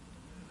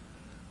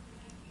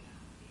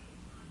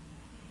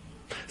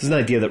is an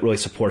idea that really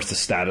supports the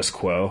status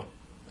quo.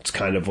 It's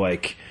kind of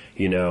like,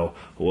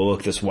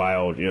 look, this this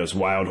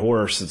wild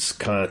horse, it's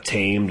kind of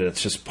tamed, and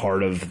it's just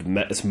part of,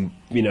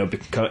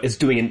 it's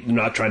doing,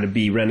 not trying to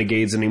be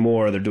renegades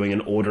anymore, they're doing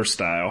an older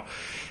style.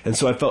 And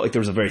so I felt like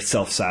there was a very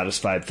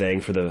self-satisfied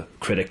thing for the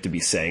critic to be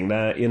saying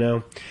that,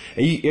 And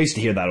I used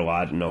to hear that a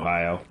lot in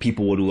Ohio.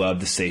 People would love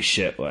to say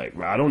shit like,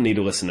 I don't need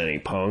to listen to any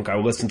punk, I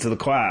would listen to The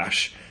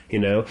Clash.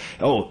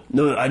 Oh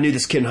no, I knew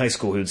this kid in high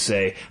school who'd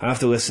say, I have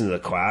to listen to The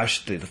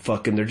Clash, they're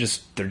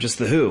just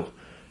the Who.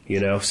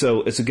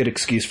 So it's a good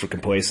excuse for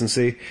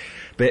complacency.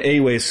 But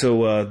anyway,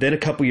 so then a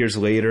couple years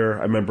later,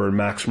 I remember in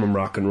Maximum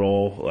Rock and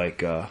Roll,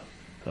 like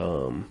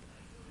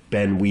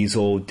Ben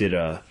Weasel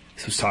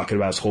was talking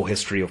about his whole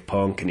history of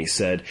punk, and he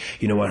said,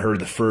 I heard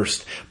the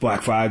first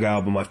Black Flag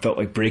album, I felt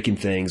like breaking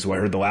things. When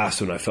I heard the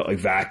last one, I felt like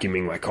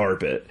vacuuming my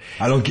carpet.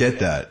 I don't get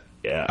that.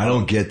 Yeah, I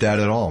don't get that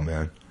at all,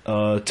 man.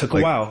 Took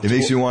a while. It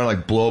makes me want to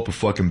like blow up a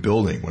fucking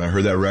building. When I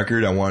heard that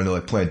record, I wanted to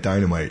like plant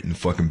dynamite in the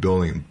fucking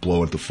building and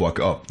blow it the fuck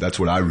up. That's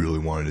what I really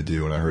wanted to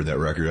do when I heard that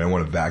record. I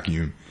want to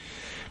vacuum.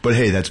 But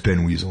hey, that's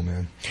Ben Weasel,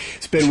 man.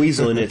 It's Ben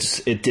Weasel, and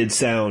it did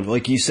sound,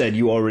 like you said,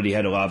 you already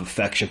had a lot of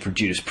affection for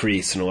Judas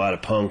Priest, and a lot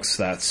of punks,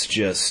 that's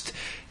just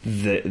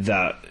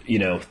that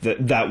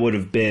would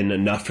have been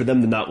enough for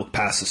them to not look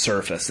past the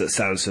surface. That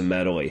sounds so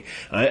metally.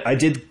 I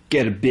did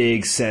get a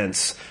big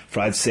sense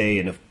for, I'd say,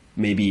 in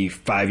maybe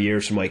 5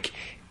 years, from like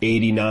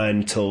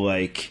 89 till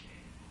like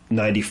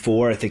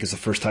 94, I think is the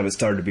first time it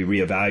started to be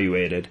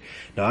reevaluated.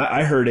 Now,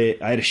 I heard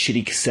it, I had a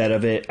shitty cassette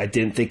of it, I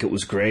didn't think it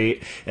was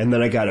great, and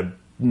then I got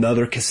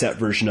another cassette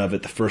version of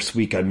it the first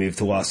week I moved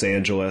to Los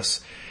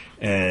Angeles,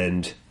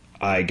 and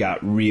I got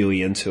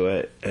really into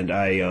it, and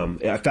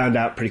I found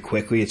out pretty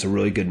quickly it's a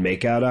really good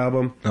makeout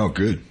album. Oh,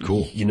 good.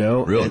 Cool.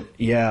 Really? And,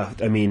 yeah,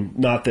 I mean,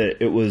 not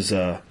that it was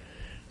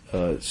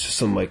it's just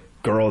some like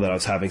girl that I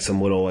was having some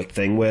little like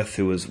thing with,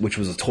 which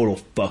was a total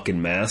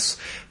fucking mess.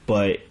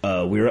 But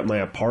we were at my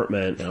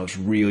apartment, and I was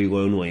really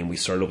lonely, and we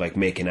started like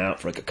making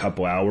out for like a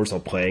couple hours while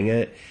playing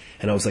it,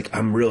 and I was like,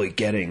 I'm really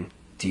getting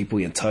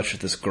deeply in touch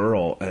with this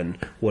girl and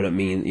what it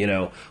means,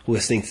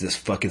 listening to this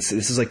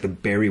is like the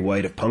Barry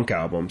White of punk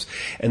albums.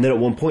 And then at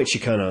one point she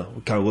kind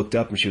of looked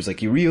up and she was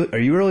like, are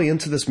you really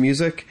into this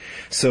music?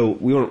 So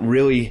we weren't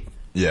really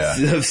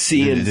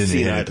seeing it didn't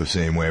hit it the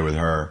same way with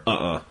her.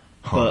 Huh.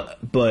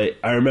 But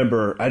I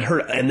remember I'd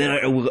heard, and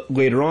then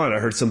later on I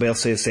heard somebody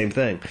else say the same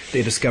thing.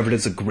 They discovered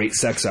it's a great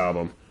sex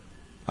album.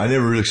 I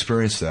never really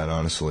experienced that,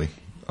 honestly.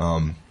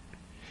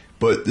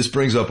 But this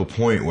brings up a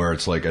point where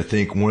it's like, I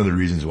think one of the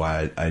reasons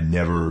why I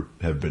never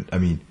have been, I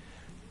mean,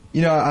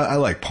 I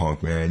like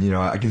punk, man.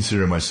 I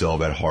consider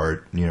myself at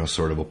heart,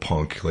 sort of a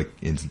punk, like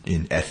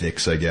in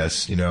ethics, I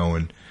guess,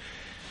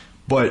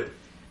 but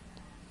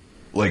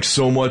like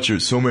so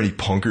many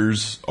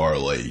punkers are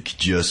like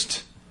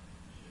just,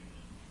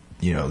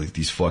 like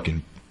these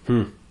fucking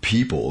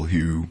people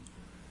who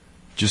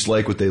just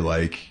like what they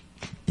like,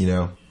 they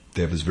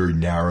have this very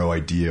narrow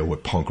idea of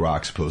what punk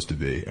rock's supposed to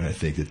be. And I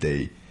think that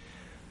they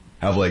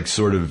have like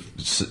sort of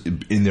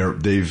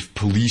they've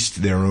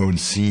policed their own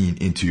scene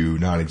into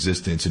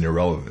non-existence and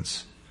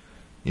irrelevance,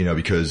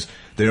 because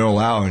they don't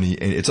allow any,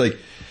 and it's like,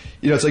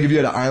 it's like if you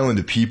had an island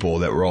of people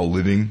that were all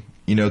living,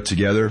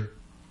 together,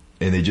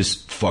 and they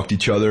just fucked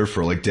each other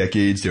for like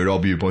decades, they would all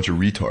be a bunch of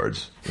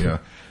retards,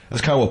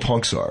 That's kind of what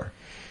punks are.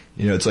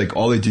 It's like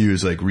all they do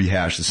is like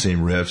rehash the same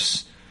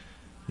riffs,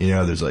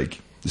 there's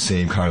like the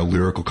same kind of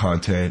lyrical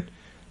content.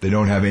 They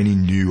don't have any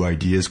new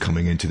ideas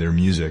coming into their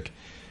music.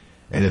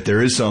 And if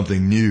there is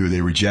something new,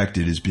 they reject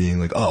it as being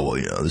like, oh,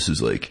 well, this is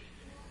like,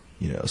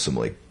 some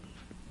like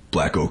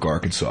Black Oak,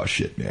 Arkansas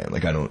shit, man.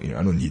 Like, I don't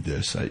need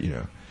this,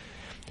 And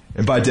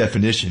by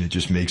definition, it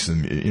just makes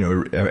them,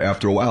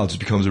 after a while, it just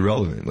becomes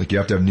irrelevant. Like, you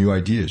have to have new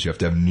ideas. You have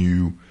to have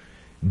new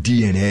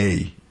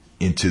DNA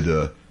into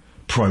the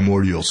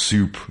primordial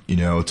soup,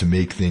 to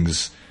make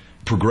things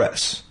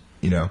progress,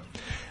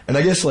 And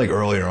I guess like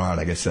earlier on,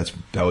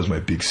 that was my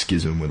big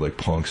schism with like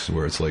punks,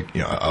 where it's like,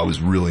 I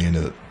was really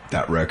into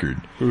that record.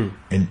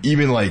 And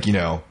even like,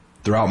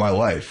 throughout my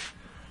life,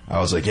 I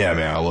was like, yeah,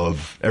 man,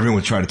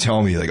 everyone's trying to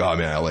tell me, like, oh,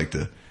 man, I like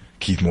the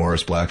Keith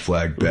Morris Black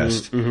Flag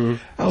best.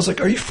 I was like,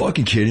 are you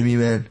fucking kidding me,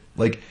 man?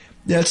 Like,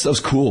 yeah, that stuff's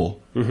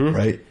cool,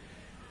 right?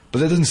 But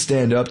that doesn't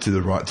stand up to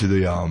the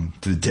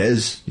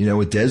Dez, you know,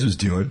 what Dez was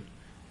doing.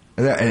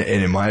 And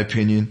in my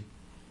opinion,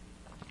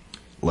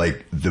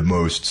 like, the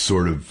most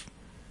sort of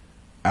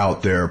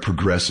out there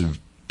progressive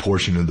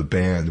portion of the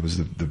band was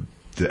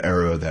the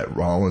era that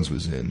Rollins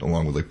was in,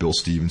 along with like Bill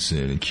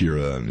Stevenson and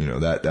Kira, and you know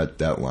that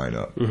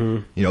lineup.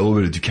 You know, a little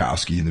bit of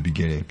Dukowski in the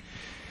beginning,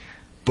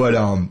 but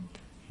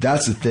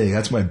that's the thing.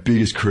 That's my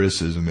biggest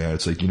criticism, man.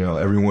 It's like, you know,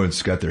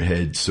 everyone's got their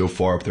head so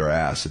far up their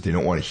ass that they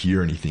don't want to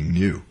hear anything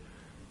new,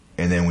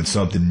 and then when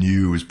something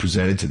new is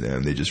presented to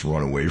them, they just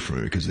run away from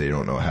it because they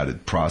don't know how to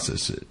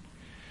process it.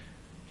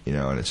 You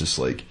know, and it's just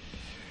like,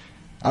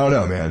 I don't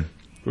know, man.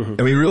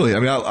 I mean, really,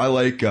 I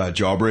like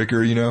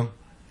Jawbreaker, you know.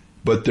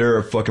 But they're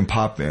a fucking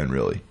pop band,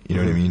 really. You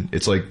know what I mean?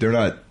 It's like they're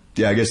not...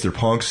 Yeah, I guess they're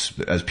punks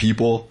as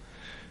people,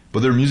 but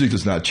their music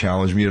does not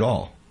challenge me at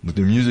all. But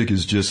their music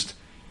is just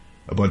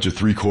a bunch of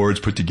 3 chords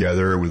put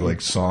together with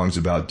like songs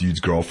about dudes'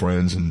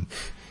 girlfriends and...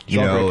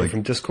 You know, like,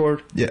 from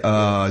Discord? Yeah,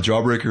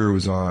 Jawbreaker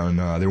was on...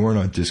 they weren't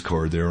on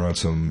Discord. They were on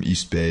some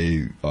East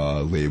Bay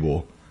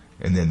label,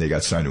 and then they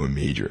got signed to a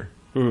major.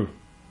 You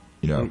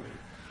know?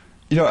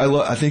 You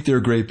know, I think they're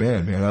a great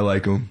band, man. I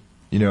like them.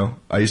 You know,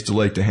 I used to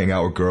like to hang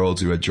out with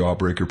girls who had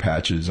Jawbreaker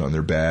patches on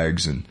their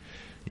bags, and,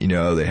 you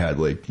know, they had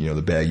like, you know,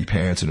 the baggy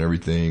pants and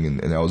everything, and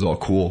that was all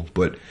cool.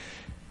 But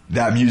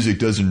that music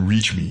doesn't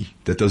reach me.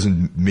 That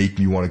doesn't make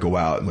me want to go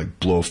out and like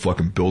blow a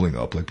fucking building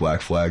up like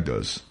Black Flag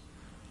does.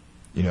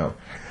 You know,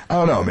 I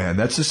don't know, man.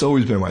 That's just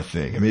always been my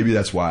thing. And maybe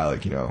that's why,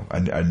 like, you know,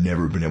 I've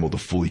never been able to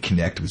fully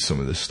connect with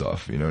some of this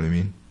stuff. You know what I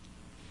mean?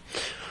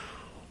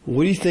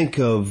 What do you think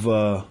of,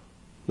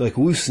 like,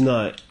 Loose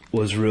Nut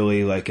was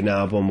really like an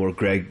album where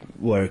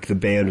the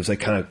band was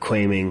like kind of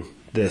claiming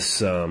this,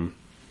 they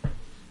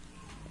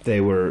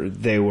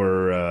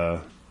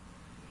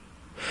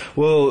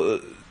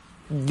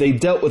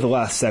dealt with a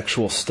lot of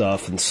sexual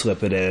stuff and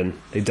slip it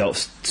in. They dealt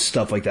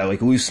stuff like that.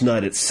 Like Loose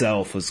Nut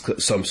itself was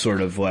some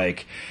sort of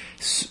like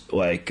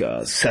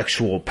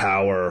sexual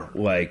power,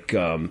 like,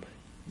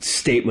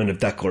 statement of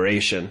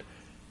declaration.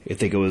 I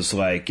think it was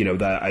like, you know,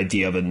 that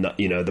idea of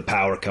the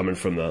power coming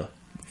from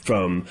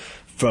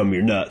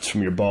your nuts,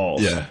 from your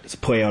balls. Yeah. It's a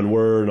play on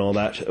word and all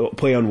that.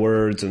 Play on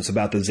words, and it's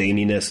about the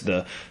zaniness,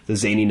 the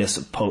zaniness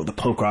of the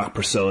punk rock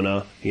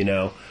persona, you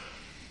know.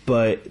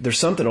 But there's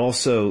something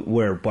also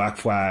where Black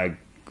Flag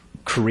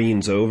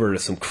careens over to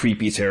some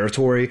creepy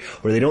territory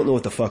where they don't know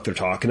what the fuck they're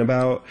talking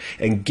about.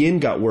 And Ginn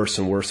got worse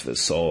and worse with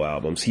his solo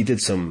albums. He did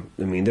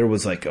there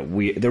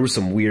was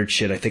some weird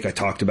shit. I think I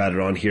talked about it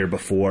on here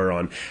before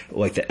on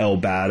like the El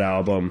Bad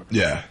album.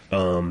 Yeah.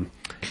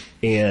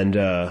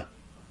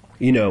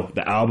 You know,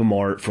 the album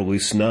art for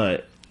Loose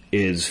Nut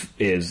is,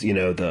 you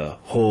know, the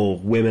whole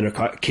women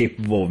are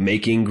capable of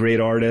making great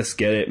artists,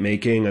 get it,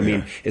 making. I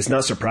mean, it's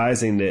not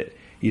surprising that,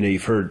 you know,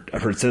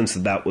 I've heard since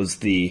that was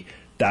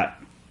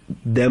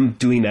them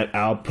doing that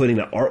putting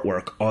that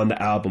artwork on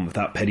the album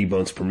without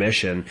Pettibone's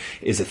permission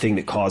is a thing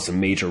that caused a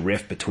major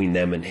rift between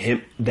them and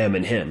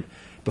him.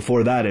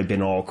 Before that, it had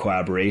been all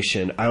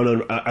collaboration. I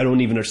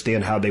don't even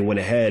understand how they went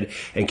ahead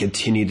and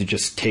continued to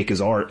just take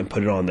his art and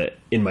put it on the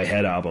In My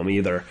Head album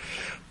either.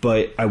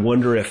 But I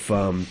wonder if,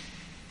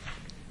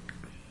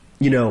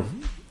 you know,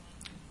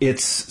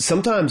 it's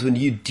sometimes when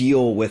you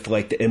deal with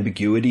like the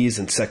ambiguities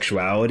and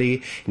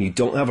sexuality and you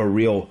don't have a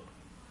real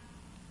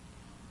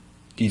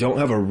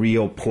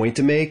point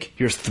to make,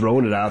 you're just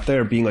throwing it out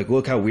there being like,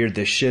 look how weird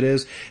this shit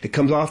is. It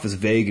comes off as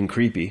vague and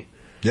creepy.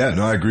 Yeah,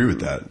 no, I agree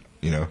with that,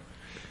 you know.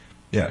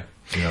 Yeah.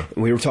 Yeah.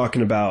 And we were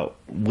talking about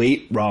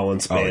late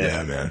Rollins band. Oh,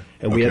 yeah, man.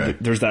 And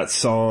there's that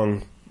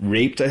song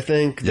Raped, I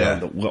think. Yeah.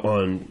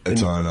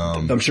 It's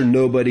on. I'm sure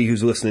nobody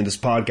who's listening to this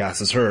podcast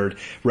has heard,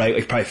 right?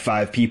 Like probably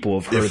 5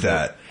 people have heard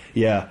that.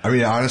 Yeah. I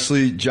mean,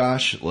 honestly,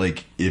 Josh,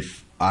 like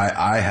if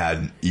I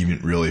hadn't even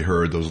really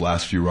heard those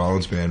last few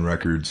Rollins band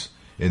records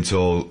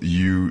until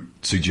you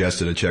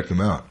suggested I check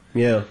them out.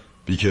 Yeah.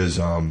 Because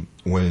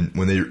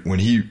when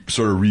he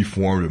sort of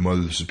reformed at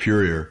Mother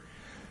Superior,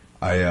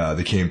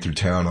 they came through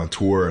town on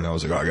tour, and I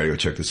was like, oh, I gotta go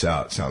check this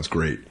out. It sounds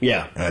great.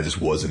 Yeah. And I just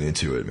wasn't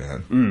into it,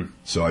 man.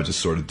 So I just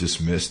sort of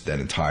dismissed that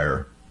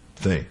entire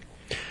thing.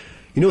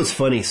 You know what's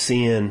funny?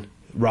 Seeing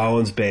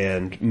Rollins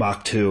band,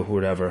 Mach 2 or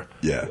whatever.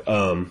 Yeah.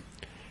 Or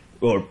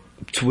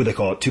what they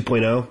call it,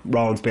 2.0?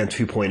 Rollins band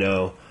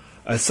 2.0.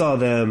 I saw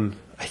them,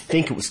 I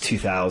think it was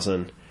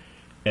 2000,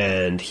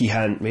 and maybe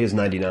it was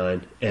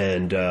 99,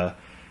 and that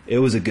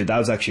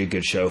was actually a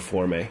good show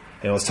for me.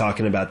 And I was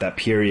talking about that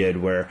period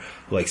where,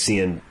 like,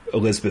 seeing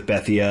Elizabeth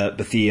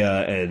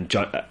Bethia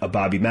and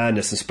Bobby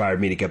Madness inspired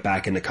me to get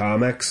back into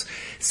comics.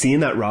 Seeing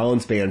that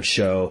Rollins band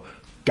show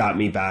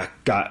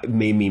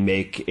made me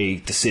make a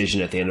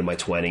decision at the end of my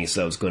 20s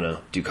that I was going to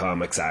do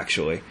comics,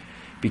 actually.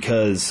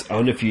 Because I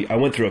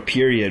went through a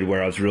period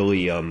where I was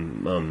really, I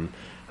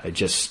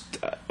just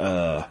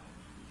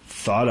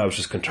thought I was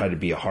just going to try to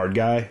be a hard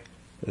guy,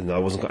 and I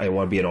didn't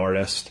want to be an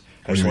artist.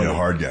 What do you mean a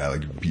hard guy?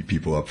 Like beat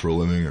people up for a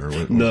living, or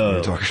what? No. What are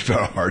you talking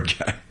about? A hard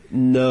guy?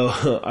 No,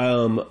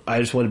 I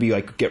just want to be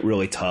like get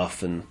really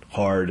tough and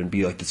hard and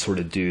be like the sort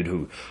of dude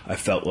who I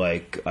felt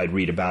like I'd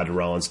read about in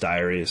Rollins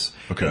Diaries.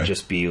 Okay. And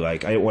just be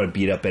like, I didn't want to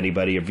beat up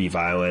anybody or be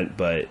violent,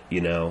 but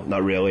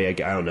not really. I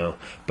don't know.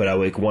 But I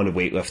like want to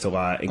weightlift a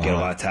lot and get a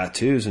lot of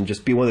tattoos and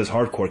just be one of those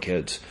hardcore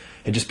kids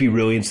and just be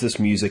really into this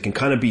music and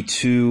kind of be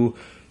too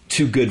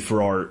good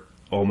for art.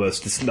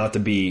 Almost, it's not to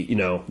be,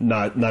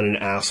 not an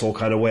asshole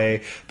kind of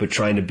way, but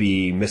trying to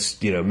be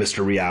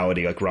Mr.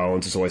 Reality, like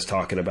Rollins is always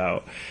talking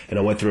about. And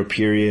I went through a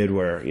period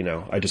where,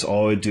 I just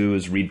all I would do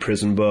is read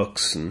prison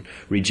books and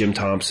read Jim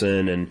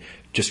Thompson and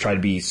just try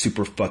to be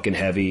super fucking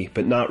heavy,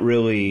 but not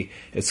really.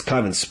 It's kind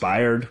of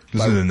inspired.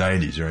 This is in the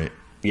 90s, right?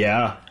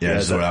 Yeah. Yeah,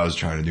 that's what I was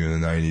trying to do in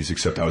the 90s,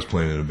 except I was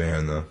playing in a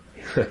band though.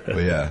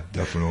 But yeah,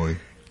 definitely.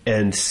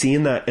 And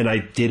seeing that, and I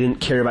didn't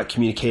care about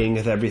communicating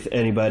with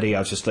anybody. I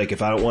was just like,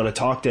 if I don't want to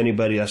talk to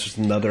anybody, that's just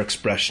another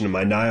expression of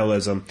my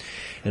nihilism.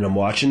 And I'm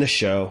watching the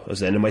show. I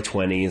was in my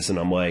 20s, and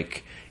I'm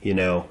like,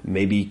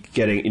 maybe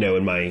getting,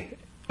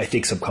 I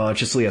think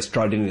subconsciously I was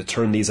trying to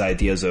turn these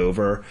ideas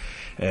over.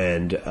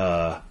 And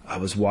I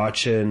was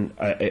watching.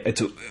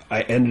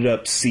 I ended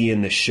up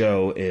seeing the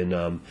show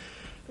in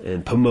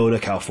Pomona,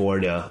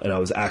 California, and I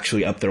was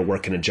actually up there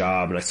working a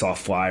job, and I saw a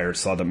flyer,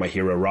 saw that my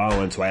hero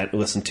Rollins, who I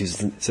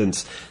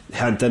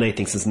hadn't done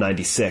anything since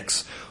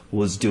 '96,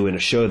 was doing a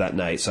show that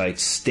night. So I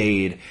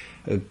stayed,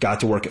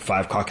 got to work at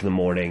 5 o'clock in the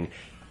morning.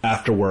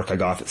 After work, I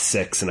got off at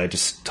 6, and I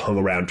just hung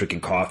around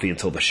drinking coffee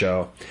until the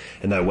show.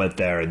 And I went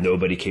there, and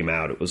nobody came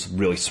out. It was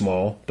really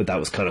small, but that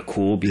was kind of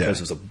cool because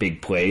it was a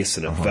big place,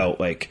 and it felt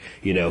like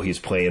he was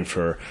playing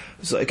for, it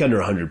was like under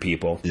 100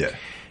 people. Yeah.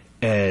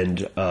 And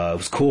it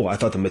was cool. I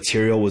thought the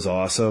material was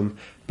awesome,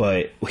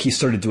 but he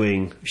started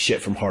doing shit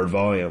from Hard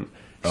Volume.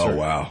 Oh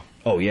wow!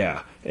 Oh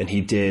yeah, and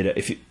he did.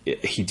 It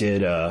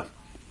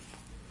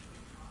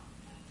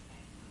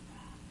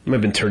might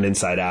have been Turned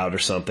Inside Out or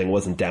something. It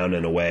wasn't Down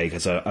and Away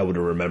because I would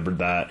have remembered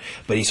that.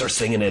 But he started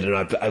singing it, and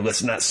I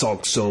listened to that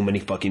song so many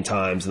fucking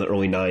times in the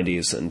early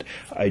 '90s, and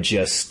I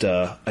just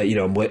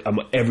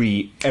I'm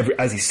every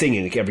as he's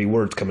singing, like every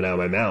word's coming out of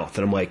my mouth,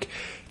 and I'm like,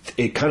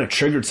 it kind of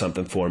triggered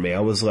something for me.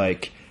 I was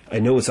like, I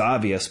know it's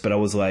obvious, but I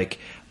was like,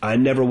 I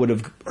never would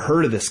have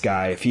heard of this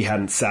guy if he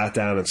hadn't sat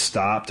down and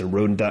stopped and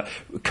wrote down,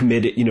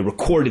 committed,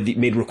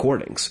 made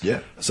recordings.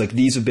 Yeah. It's like,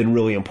 these have been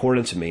really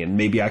important to me, and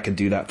maybe I could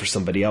do that for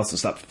somebody else and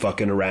stop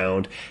fucking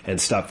around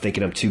and stop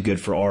thinking I'm too good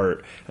for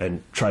art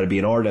and try to be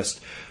an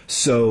artist.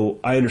 So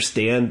I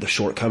understand the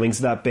shortcomings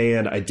of that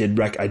band. I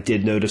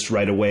did notice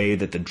right away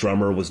that the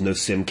drummer was no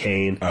Sim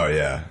Kane. Oh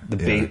yeah.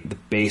 The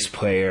bass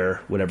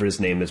player, whatever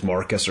his name is,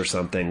 Marcus or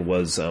something,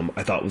 was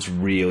I thought was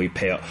really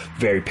pale,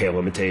 very pale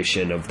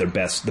imitation of the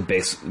best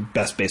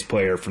bass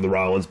player for the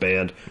Rollins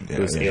band. Yeah,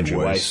 it was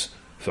Andrew Weiss,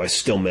 who I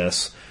still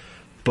miss.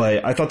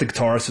 But I thought the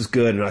guitarist was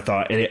good, and I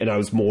thought, and I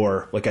was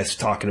more, like I was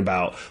talking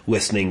about,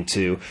 listening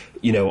to,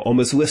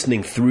 almost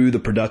listening through the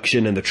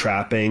production and the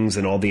trappings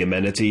and all the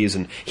amenities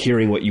and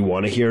hearing what you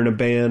want to hear in a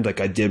band, like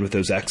I did with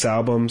those X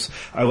albums.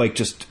 I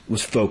just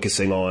was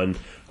focusing on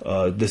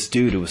this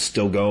dude who was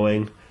still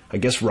going. I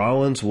guess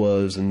Rollins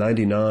was in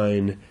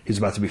 '99. He's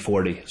about to be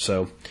 40,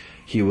 so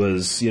he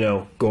was,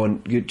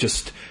 going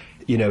just.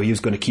 He was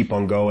going to keep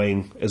on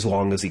going as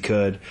long as he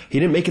could. He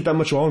didn't make it that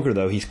much longer,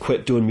 though. He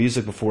quit doing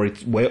music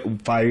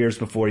 5 years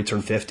before he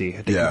turned 50.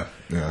 I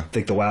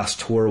think the last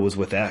tour was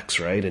with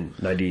X, right, in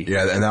 '90.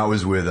 Yeah, and that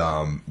was with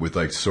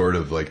like sort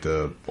of like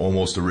the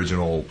almost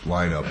original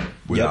lineup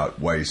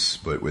without Weiss,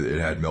 but it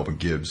had Melvin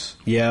Gibbs.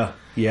 Yeah.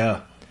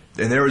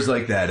 And there was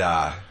like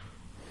that.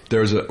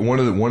 There was one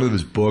of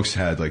his books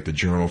had like the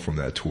journal from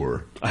that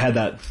tour. I had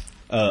that.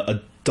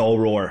 A Dull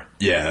Roar.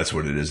 Yeah, that's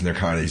what it is, and they're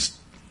kind of.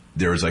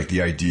 There was like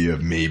the idea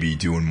of maybe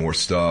doing more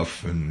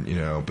stuff, and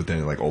but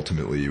then like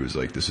ultimately it was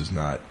like, this is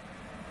not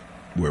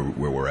where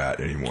we're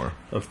at anymore.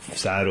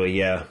 Sadly,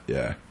 yeah.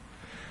 Yeah.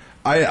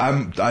 I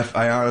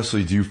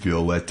honestly do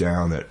feel let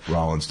down that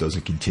Rollins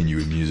doesn't continue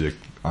with music.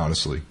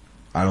 Honestly,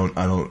 I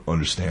don't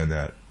understand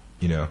that.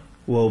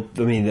 Well,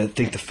 I mean, I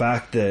think the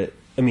fact that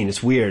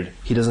it's weird.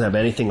 He doesn't have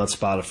anything on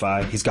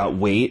Spotify. He's got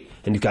Wait,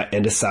 and he's got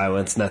End of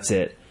Silence, and that's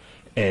it.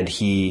 And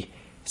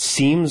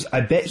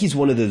I bet he's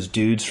one of those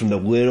dudes, from the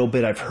little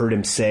bit I've heard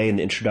him say in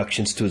the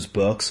introductions to his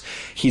books,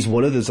 he's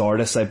one of those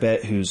artists, I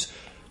bet, who's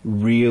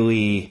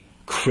really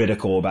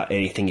critical about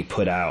anything he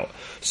put out.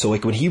 So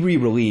like when he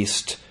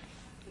re-released,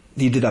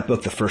 he did that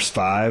book, The First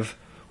Five,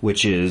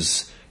 which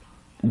is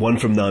One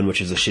from None,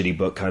 which is a shitty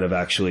book kind of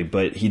actually,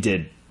 but he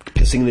did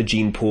Pissing in the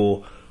Gene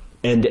Pool,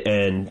 End to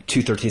End,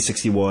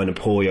 21361, and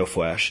Polio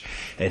Flesh.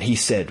 And he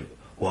said,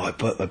 well, I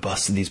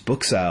busted these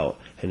books out.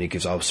 And he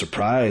goes, I was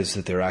surprised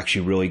that they're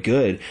actually really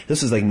good.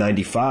 This is like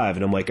 95.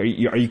 And I'm like, are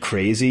you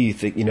crazy? You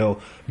think,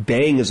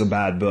 Bang is a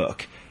bad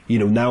book.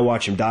 Now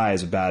Watch Him Die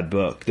is a bad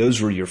book. Those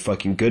were your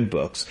fucking good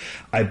books.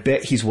 I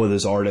bet he's one of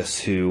those artists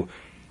who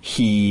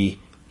he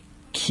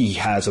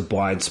has a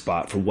blind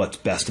spot for what's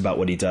best about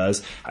what he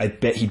does. I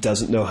bet he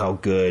doesn't know how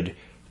good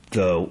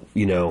the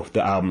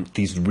album,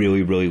 these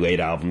really, really late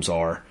albums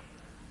are.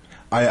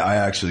 I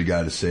actually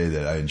got to say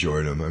that I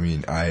enjoyed them. I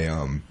mean,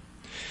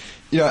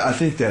 I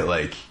think that,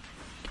 like,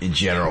 in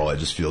general, I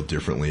just feel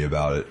differently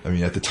about it. I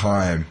mean, at the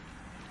time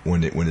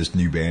when this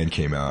new band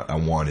came out, I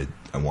wanted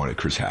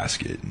Chris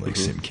Haskett and like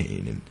Sim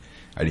Cain, and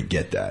I didn't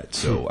get that,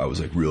 so I was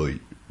like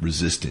really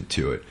resistant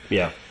to it.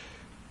 Yeah.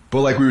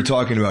 But like we were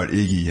talking about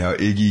Iggy, how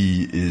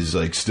Iggy is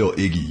like still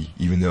Iggy,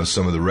 even though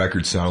some of the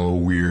records sound a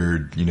little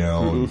weird, you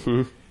know,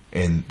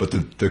 but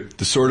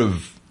the sort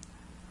of,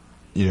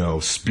 you know,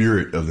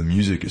 spirit of the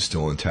music is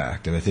still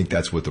intact, and I think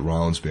that's what the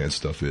Rollins Band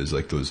stuff is.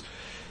 Like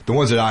the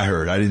ones that I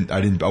heard,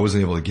 I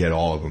wasn't able to get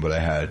all of them, but I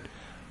had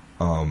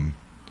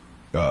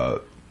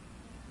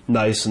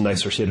Nice and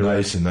Nicer Shade of Red.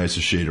 Nice and Nicer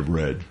Shade of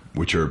Red,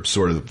 which are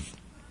sort of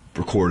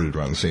recorded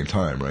around the same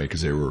time, right?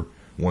 Because they were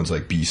one's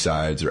like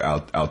B-sides or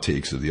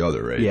outtakes of the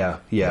other, right?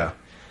 Yeah.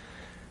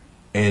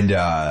 And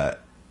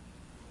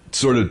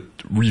sort of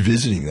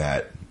revisiting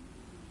that,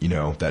 you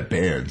know, that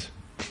band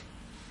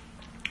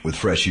with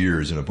fresh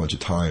ears and a bunch of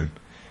time,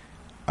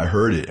 I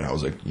heard it and I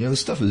was like, yeah,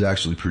 this stuff is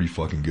actually pretty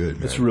fucking good,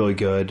 man. It's really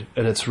good,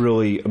 and it's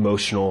really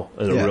emotional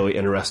in a really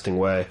interesting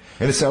way.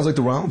 And it sounds like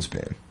the Rollins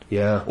Band.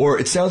 Yeah. Or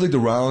it sounds like the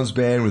Rollins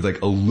Band with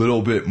like a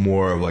little bit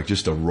more of like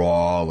just a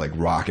raw, like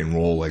rock and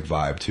roll like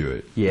vibe to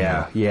it.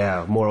 Yeah, you know?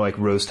 Yeah. More like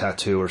Rose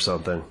Tattoo or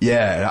something.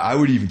 Yeah, and I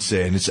would even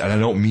say, and I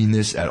don't mean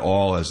this at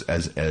all as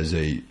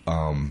a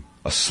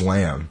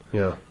slam.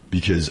 Yeah.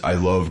 Because I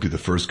love the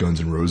first Guns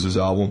N' Roses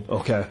album.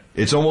 Okay.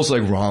 It's almost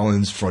like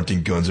Rollins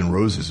fronting Guns N'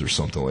 Roses or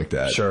something like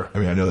that. Sure. I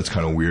mean, I know that's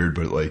kind of weird,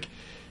 but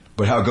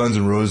how Guns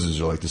N' Roses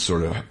are like this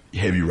sort of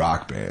heavy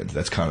rock band.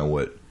 That's kind of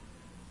what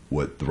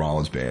the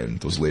Rollins Band,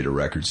 those later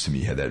records to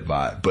me had that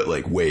vibe, but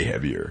like way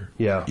heavier.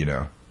 Yeah. You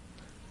know?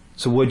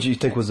 So what did you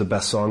think was the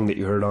best song that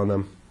you heard on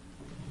them?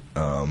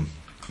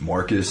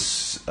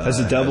 Marcus has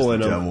the devil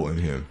in him. Devil in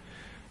him.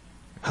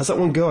 How's that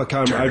one go? I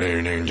can't remember.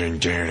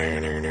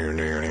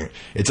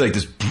 It's like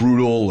this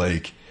brutal,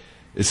 like,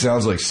 it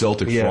sounds like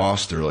Celtic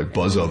Frost or like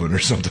Buzz Oven or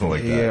something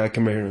like that. Yeah, I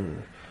can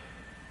remember.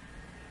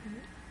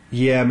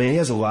 Yeah, man, he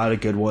has a lot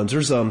of good ones.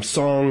 There's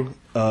song,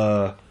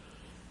 there's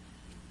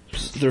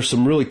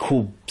some really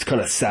cool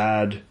kind of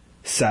sad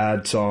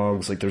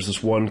songs. Like there's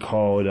this one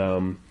called,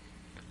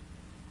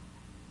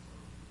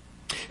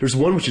 there's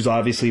one which is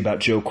obviously about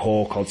Joe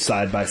Cole called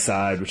Side by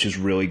Side, which is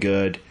really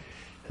good.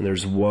 And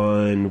there's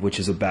one which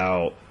is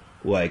about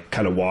like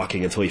kind of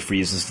walking until he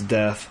freezes to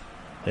death.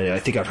 And I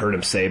think I've heard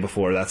him say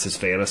before that's his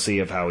fantasy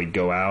of how he'd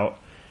go out.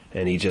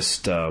 And he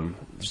just, so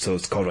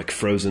it's called like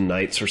Frozen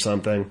Nights or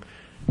something.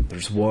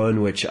 There's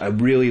one which I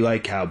really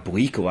like how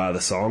bleak a lot of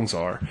the songs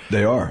are.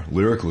 They are,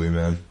 lyrically,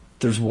 man.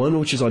 There's one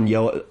which is on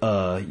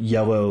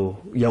Yellow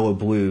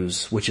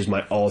Blues, which is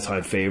my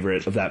all-time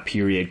favorite of that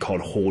period, called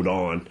Hold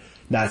On.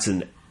 That's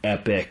an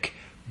epic,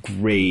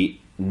 great,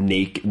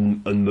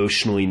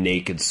 emotionally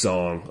naked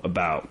song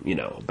about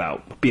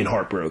being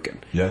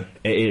heartbroken. Yeah.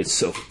 It's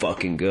so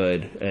fucking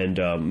good.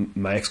 And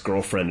my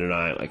ex-girlfriend and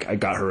I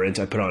got her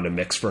into, I put on a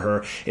mix for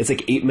her. It's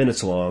like 8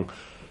 minutes long.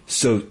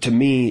 So to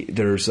me,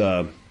 there's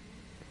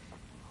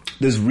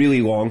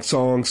really long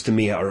songs to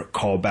me are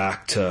call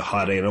back to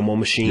Hot Animal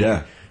Machine.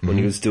 Yeah. When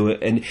he was doing,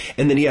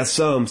 and then he has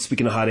some,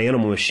 speaking of Hot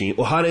Animal Machine,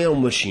 Hot Animal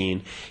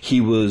Machine,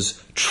 he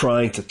was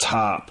trying to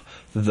top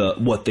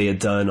what they had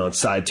done on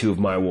side 2 of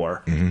My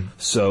War. Mm-hmm.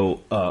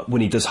 So,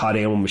 when he does Hot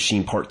Animal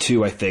Machine Part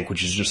 2, I think,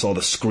 which is just all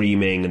the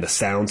screaming and the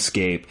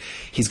soundscape,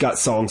 he's got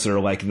songs that are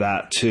like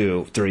that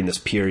too during this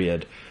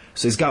period.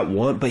 So he's got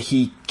one, but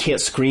he can't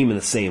scream in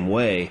the same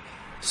way.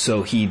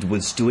 So he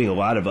was doing a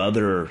lot of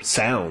other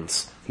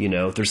sounds, you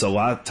know, there's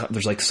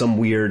like some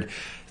weird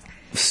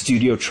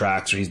studio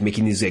tracks where he's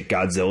making these like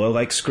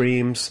Godzilla-like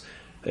screams.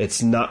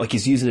 It's not like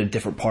he's using a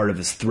different part of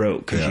his throat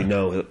because you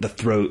know the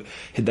throat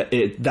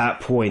at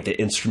that point the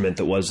instrument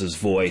that was his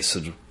voice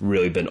had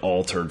really been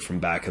altered from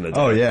back in the day.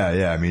 Oh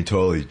yeah. I mean,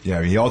 totally. Yeah,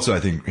 I mean, he also, I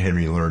think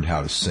Henry learned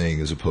how to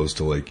sing as opposed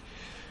to like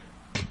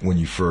when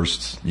you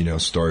first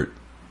start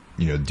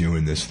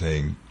doing this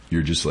thing,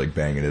 you're just like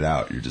banging it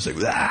out. You're just like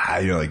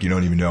like you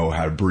don't even know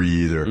how to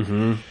breathe or.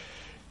 Mm-hmm.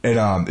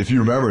 And if you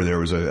remember, there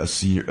was a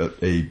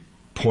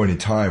point in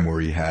time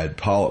where he had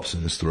polyps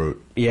in his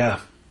throat.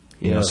 Yeah.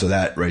 You know, so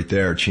that right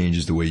there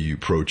changes the way you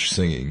approach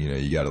singing. You know,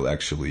 you got to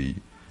actually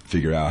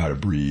figure out how to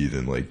breathe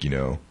and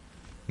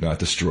not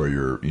destroy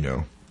your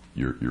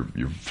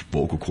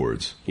vocal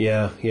cords.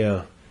 Yeah.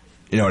 And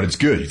it's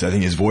good. I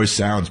think his voice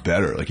sounds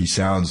better. Like he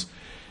sounds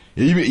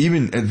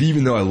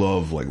even though I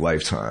love like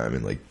Lifetime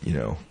and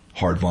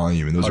Hard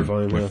Volume and those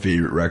are my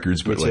favorite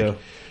records, but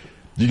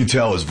you can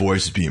tell his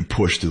voice is being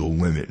pushed to the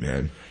limit,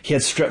 man. He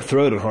had strep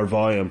throat on Hard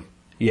Volume.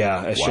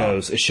 Yeah,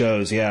 it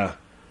shows, yeah.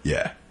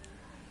 Yeah.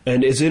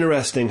 And it's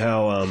interesting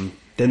how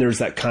then there's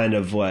that kind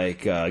of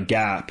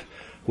gap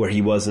where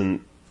he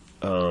wasn't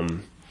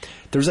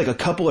there's like a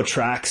couple of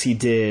tracks he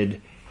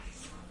did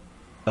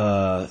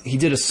he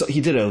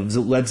did a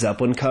Led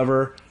Zeppelin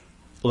cover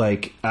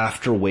like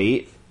After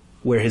Wait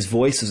where his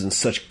voice is in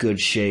such good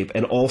shape,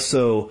 and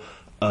also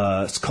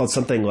it's called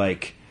something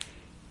like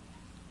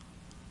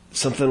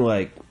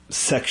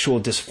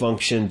Sexual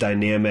Dysfunction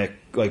Dynamic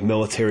like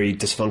military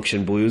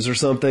dysfunction blues or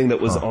something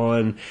that was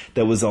on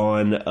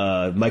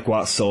Mike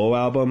Watt's solo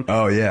album.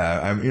 Oh yeah,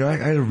 I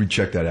had to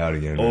recheck that out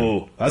again. Man.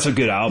 Oh, that's a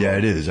good album. Yeah,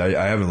 it is. I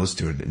haven't listened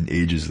to it in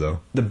ages though.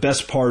 The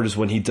best part is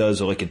when he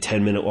does like a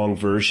 10-minute long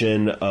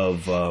version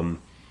of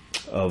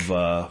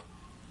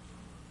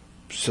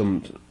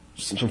some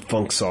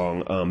funk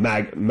song.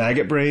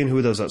 Maggot Brain.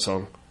 Who does that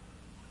song?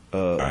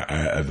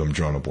 I'm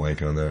drawing a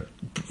blank on that.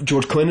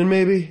 George Clinton,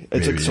 maybe?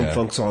 It's maybe, like some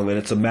funk song, and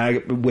it's a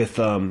maggot with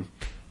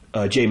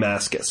Jay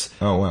Mascis.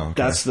 Oh wow,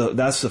 okay.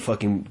 That's the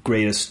fucking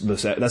greatest,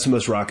 that's the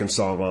most rockin'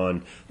 song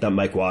on that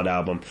Mike Watt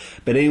album.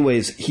 But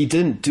anyways, he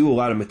didn't do a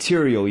lot of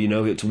material. You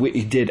know,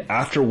 he did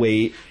After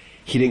Wait.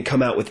 He didn't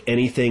come out with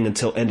anything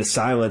until End of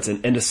Silence,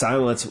 and End of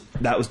Silence,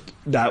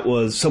 that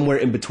was somewhere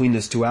in between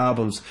those two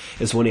albums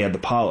is when he had the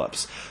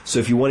Polyps. So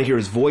if you want to hear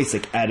his voice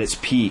like at its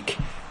peak,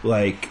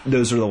 like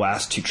those are the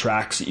last two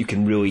tracks that you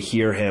can really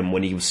hear him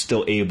when he was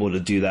still able to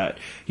do that,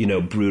 you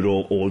know,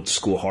 brutal old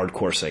school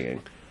hardcore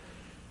singing.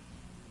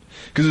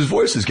 Because his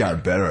voice has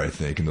gotten better, I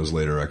think, in those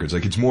later records.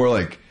 Like it's more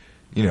like,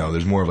 you know,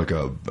 there's more of like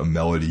a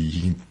melody.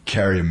 He can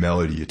carry a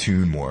melody, a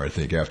tune more, I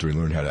think, after he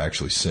learned how to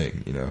actually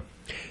sing, you know.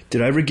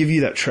 Did I ever give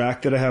you that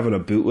track that I have on a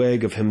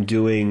bootleg of him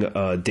doing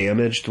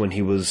Damaged when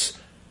he was,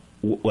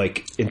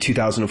 like, in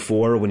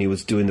 2004 when he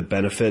was doing the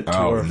Benefit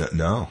tour? Oh,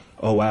 no.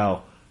 Oh,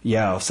 wow.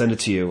 Yeah, I'll send it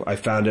to you. I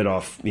found it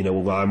off, you know,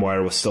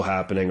 LimeWire was still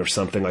happening or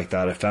something like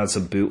that. I found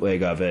some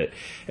bootleg of it,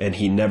 and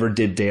he never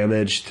did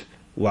Damaged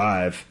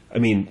live. I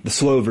mean, the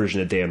slow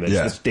version of Damaged.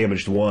 Yeah. That's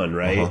Damaged 1,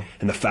 right? Uh-huh.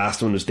 And the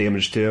fast one was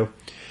Damaged 2.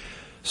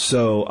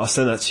 So I'll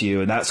send that to you,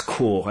 and that's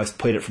cool. I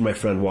played it for my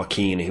friend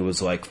Joaquin, and he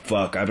was like,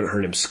 fuck, I haven't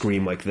heard him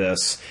scream like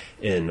this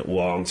in a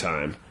long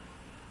time.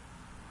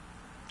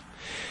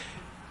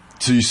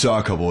 So you saw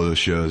a couple of those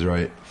shows,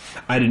 right?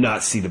 I did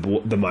not see the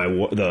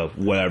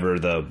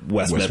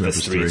West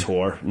Memphis 3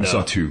 tour. No. I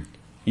saw 2.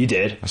 You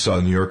did? I saw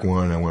the New York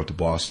one, and I went up to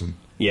Boston.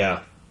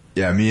 Yeah.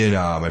 Yeah, me and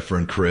my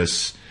friend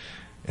Chris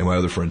and my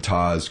other friend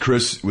Taz.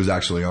 Chris was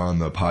actually on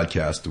the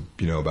podcast,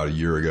 you know, about a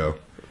year ago.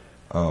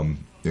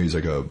 He's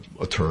like a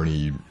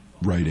attorney,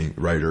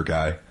 writer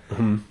guy.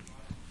 Mm-hmm.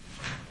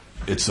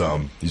 It's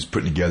he's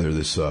putting together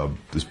this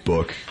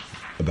book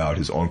about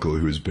his uncle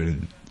who has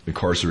been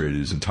incarcerated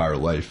his entire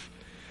life.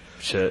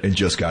 Shit. And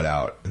just got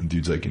out. And the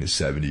dude's like in his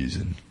 70s,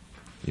 and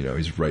you know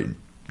he's writing,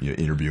 you know,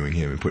 interviewing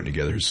him and putting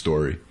together his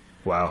story.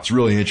 Wow, it's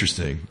really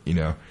interesting, you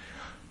know.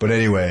 But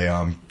anyway,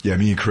 yeah,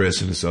 me and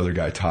Chris and this other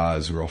guy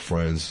Taz were all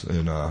friends,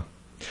 and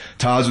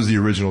Taz was the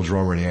original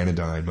drummer in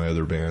Anodyne, my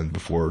other band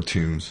before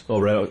Tombs. Oh,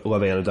 right,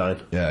 love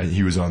Anodyne. Yeah,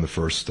 he was on the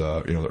first, you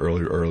know, the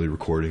early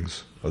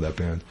recordings of that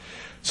band.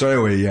 So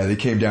anyway, yeah, they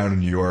came down to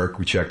New York.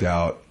 We checked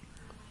out,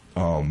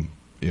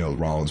 you know,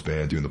 Rollins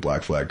band doing the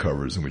Black Flag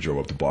covers, and we drove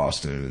up to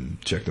Boston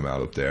and checked them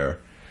out up there.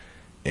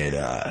 And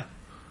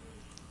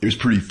it was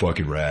pretty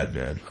fucking rad,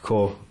 man.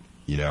 Cool.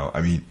 You know,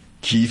 I mean,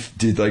 Keith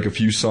did like a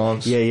few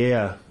songs.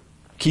 Yeah.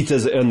 Keith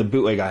does it on the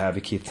bootleg I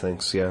have. Keith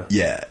thinks, yeah.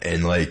 Yeah,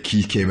 and like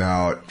Keith came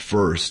out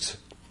first,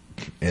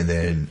 and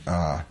then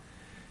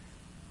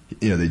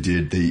you know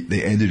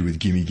they ended with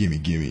Gimme Gimme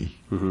Gimme,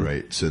 mm-hmm.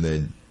 right? So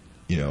then,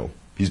 you know,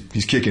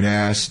 he's kicking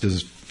ass,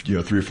 does, you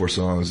know, 3 or 4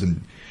 songs,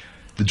 and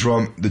the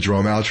drum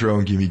outro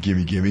and Gimme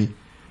Gimme Gimme,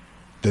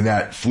 then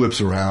that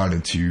flips around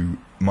into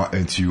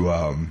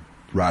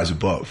Rise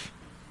Above,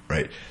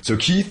 right? So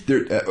Keith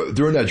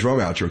during that drum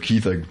outro,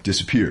 Keith like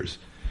disappears,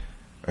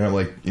 and I'm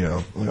like, you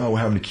know, oh, what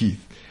happened to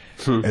Keith?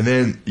 And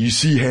then you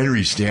see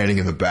Henry standing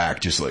in the back,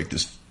 just like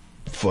this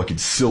fucking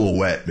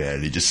silhouette, man.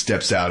 And he just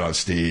steps out on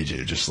stage, and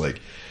it just like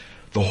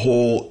the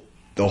whole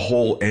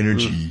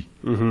energy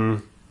mm-hmm.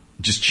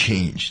 just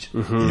changed.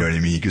 Mm-hmm. You know what I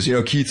mean? Because, you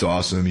know, Keith's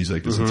awesome. He's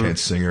like this mm-hmm. intense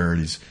singer,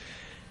 and he's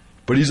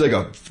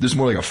like there's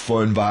more like a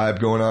fun vibe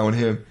going on with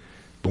him.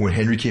 But when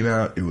Henry came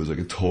out, it was like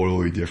a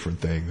totally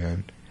different thing,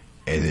 man.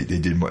 And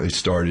they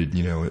started,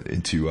 you know,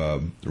 into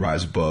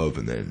Rise Above,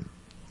 and then,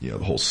 you know,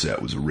 the whole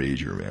set was a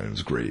rager, man. It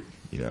was great,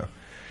 you know.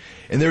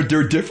 And there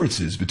are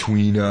differences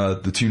between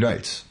the 2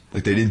 nights.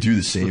 Like, they didn't do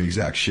the same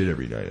exact shit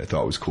every night. I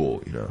thought it was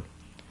cool, you know.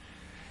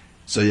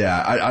 So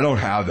yeah, I don't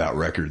have that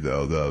record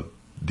though. The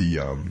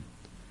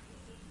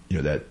you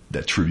know,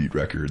 that tribute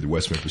record, the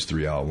West Memphis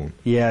 3 album.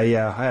 Yeah,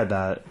 I had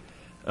that.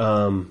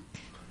 It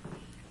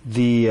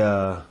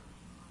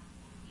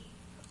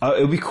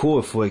would be cool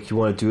if, like, you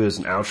want to do it as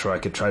an outro. I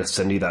could try to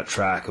send you that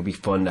track. It would be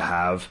fun to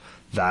have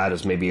that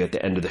as maybe at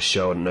the end of the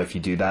show. I don't know if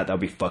you do that. That would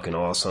be fucking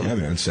awesome. Yeah,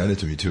 man, send it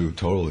to me too.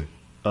 Totally.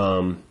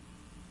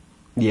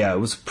 Yeah,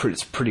 it's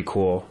pretty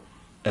cool.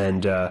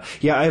 And,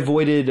 yeah, I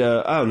avoided,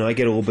 I don't know, I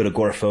get a little bit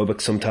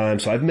agoraphobic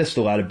sometimes, so I've missed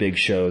a lot of big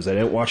shows. I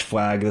didn't watch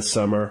Flag this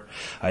summer.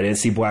 I didn't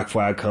see Black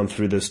Flag come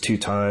through those 2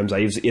 times.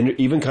 I was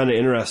even kind of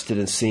interested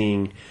in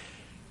seeing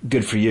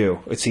Good For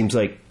You. It seems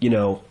like, you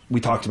know, we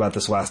talked about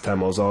this last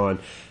time I was on.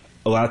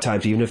 A lot of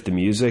times, even if the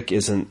music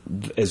isn't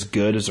as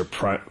good as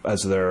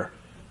the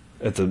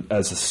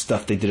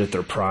stuff they did at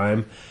their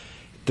prime,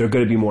 they're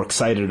going to be more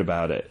excited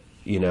about it.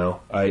 You know,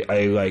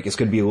 I like it's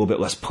going to be a little bit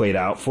less played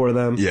out for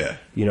them. Yeah.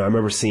 You know, I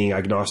remember seeing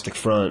Agnostic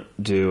Front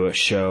do a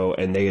show,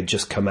 and they had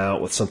just come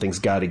out with Something's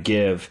Gotta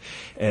Give,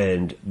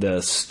 and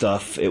the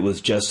stuff, it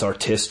was just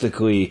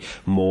artistically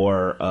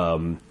more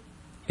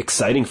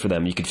exciting for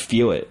them. You could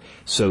feel it.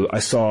 So I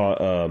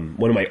saw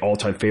one of my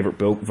all-time favorite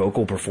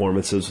vocal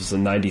performances was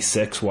in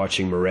 '96,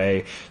 watching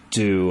Murray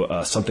do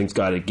Something's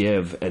Gotta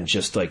Give, and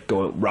just like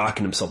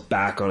rocking himself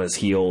back on his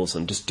heels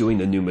and just doing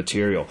the new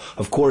material.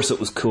 Of course, it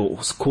was cool. It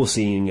was cool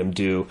seeing him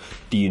do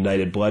the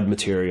United Blood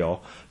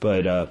material.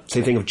 But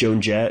same thing with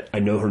Joan Jett. I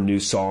know her new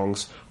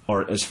songs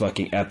aren't as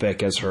fucking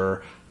epic as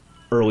her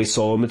early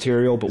solo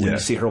material, but when you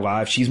see her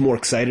live, she's more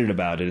excited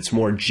about it. It's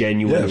more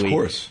genuinely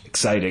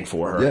exciting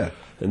for her. Yeah.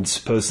 And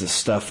suppose the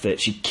stuff that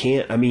she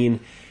can't, I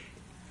mean,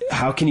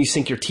 how can you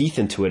sink your teeth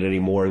into it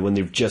anymore when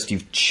you've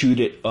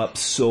chewed it up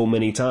so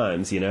many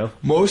times, you know?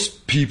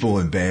 Most people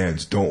in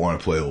bands don't want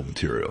to play old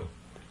material.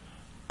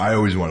 I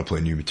always want to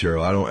play new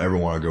material. I don't ever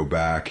want to go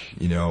back,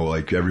 you know,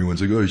 like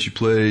everyone's like, oh, you should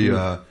play,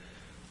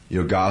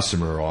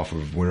 Gossamer off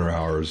of Winter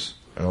Hours.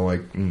 And I'm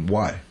like,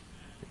 why?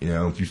 You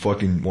know, if you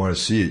fucking want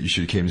to see it, you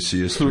should have came to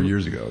see us 3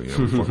 years ago. You know,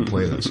 we're fucking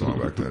playing that song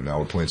back then. Now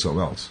we're playing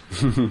something else.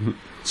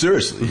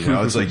 Seriously, you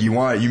know, it's like you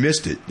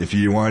missed it. If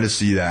you wanted to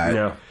see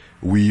that,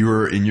 we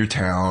were in your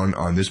town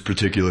on this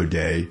particular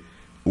day.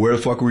 Where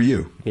the fuck were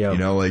you? Yeah. You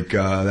know, like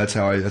that's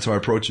how I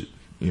approach it.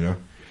 You know,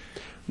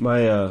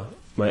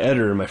 my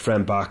editor, my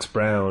friend Box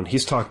Brown,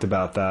 he's talked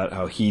about that,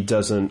 how he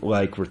doesn't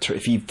like return.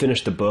 If he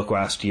finished a book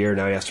last year,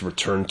 now he has to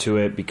return to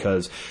it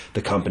because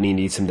the company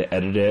needs him to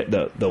edit it.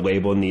 The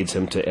label needs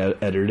him to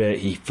edit it.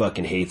 He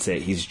fucking hates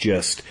it. He's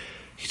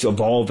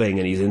evolving,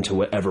 and he's into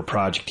whatever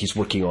project he's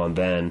working on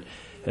then.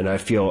 And I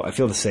feel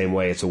the same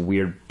way. It's a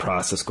weird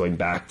process going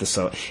back to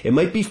some. It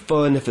might be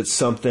fun if it's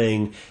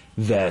something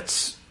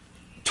that's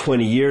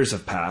 20 years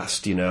have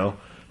passed, you know,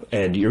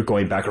 and you're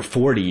going back, or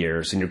 40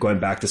 years, and you're going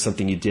back to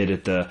something you did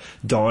at the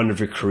dawn of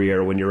your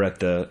career when you're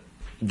at the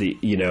at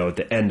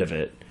the end of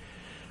it.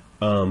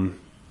 But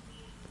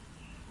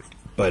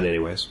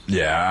anyways.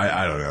 Yeah,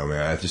 I don't know,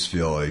 man. I just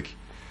feel like,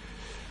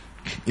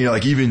 you know,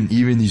 like even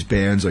these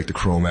bands like the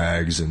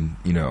Cro-Mags and,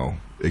 you know,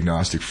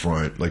 Agnostic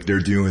Front, like they're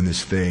doing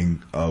this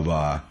thing of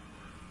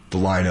the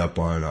lineup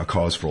on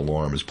Cause for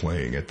Alarm is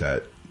playing at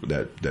that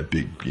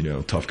big, you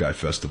know, Tough Guy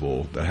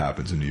festival that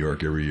happens in New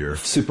York every year.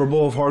 Super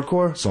Bowl of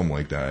Hardcore? Something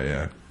like that,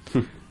 yeah.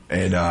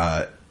 And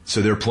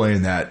so they're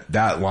playing that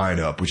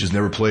lineup, which is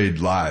never played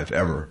live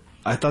ever.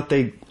 I thought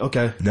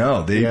okay.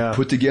 No, they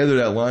put together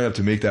that lineup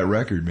to make that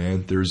record,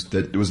 man.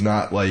 It was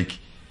not like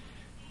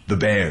the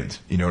band,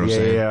 you know what I'm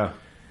saying? Yeah.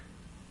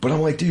 But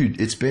I'm like, dude,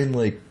 it's been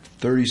like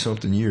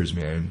 30-something years,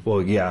 man.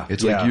 Well, yeah.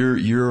 It's like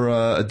you're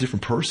a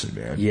different person,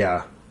 man.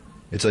 Yeah.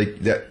 It's like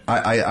that.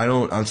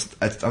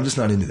 I'm just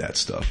not into that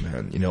stuff,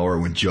 man. You know, or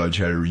when Judge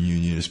had a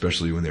reunion,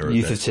 especially when they were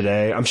Youth of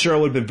Today. I'm sure I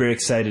would have been very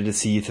excited to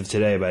see Youth of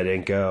Today, but I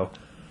didn't go.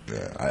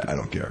 Yeah, I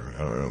don't care.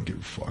 I don't give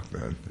a fuck,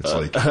 man. It's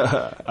like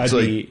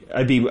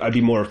I'd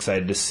be more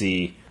excited to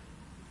see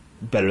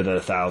Better Than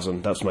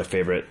 1,000. That's my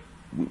favorite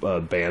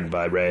band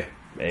by Ray.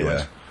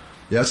 Anyways.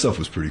 Yeah, that stuff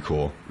was pretty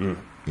cool.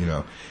 You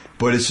know,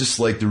 but it's just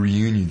like the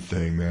reunion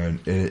thing, man.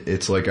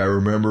 It's like I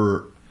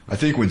remember. I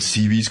think when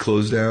CB's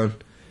closed down,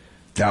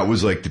 that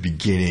was like the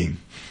beginning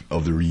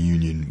of the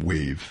reunion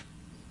wave.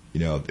 You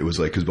know, it was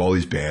like because all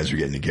these bands were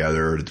getting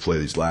together to play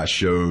these last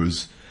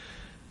shows.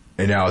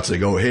 And now it's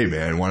like, oh, hey,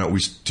 man, why don't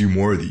we do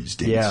more of these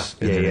dates? Yeah,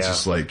 and then it's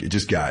just like, it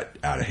just got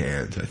out of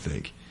hand, I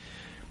think.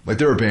 Like,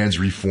 there are bands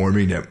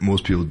reforming that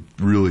most people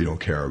really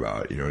don't care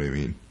about, you know what I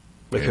mean?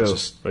 Like who?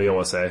 You don't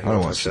want to say? I don't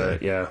want to say.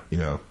 Yeah. You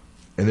know?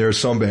 And there are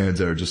some bands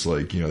that are just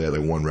like, you know, they have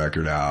like one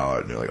record out,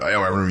 and they're like, oh, yeah,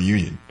 we're having a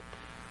reunion.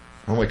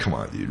 I'm like, come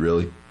on, dude,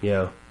 really?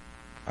 Yeah.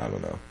 I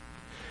don't know.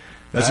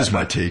 That's just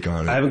my take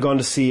on it. I haven't gone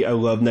to see. I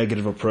love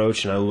Negative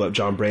Approach, and I love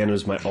John Brandon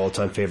is my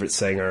all-time favorite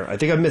singer. I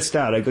think I missed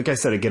out. Like I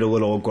said, I get a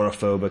little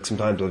agoraphobic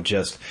sometimes.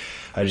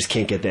 I just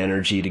can't get the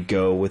energy to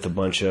go with a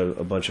bunch of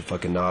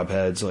fucking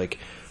knobheads like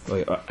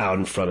out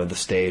in front of the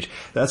stage.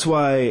 That's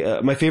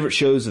why my favorite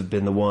shows have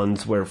been the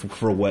ones where,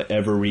 for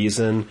whatever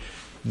reason,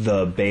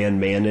 the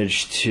band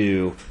managed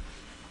to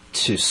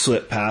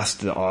slip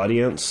past the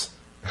audience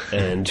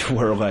and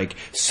were like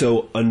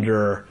so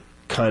underestimated,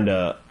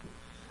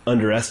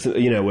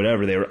 you know,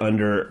 whatever, they were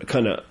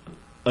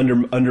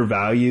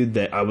undervalued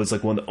that I was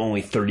like one of the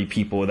only 30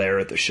 people there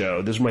at the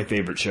show. Those are my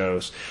favorite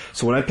shows.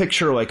 So when I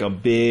picture like a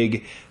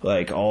big,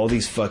 like all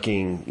these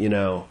fucking, you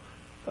know,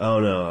 I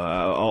don't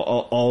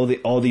know,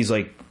 all these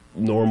like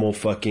normal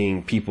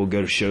fucking people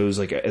go to shows,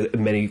 like as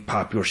many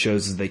popular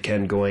shows as they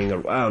can going.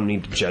 I don't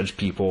need to judge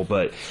people,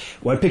 but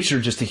when I picture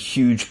just a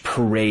huge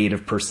parade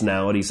of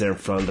personalities there in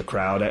front of the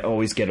crowd, I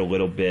always get a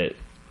little bit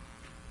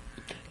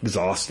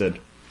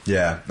exhausted.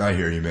 Yeah, I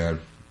hear you, man.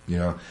 You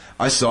know,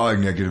 I saw a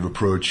Negative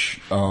Approach.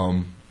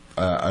 I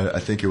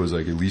think it was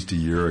like at least a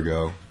year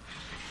ago,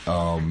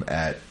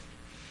 at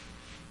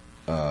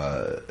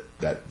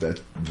that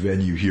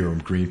venue here in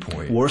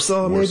Greenpoint,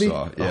 Warsaw, maybe.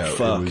 Yeah, oh,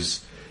 fuck.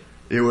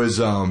 It was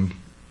some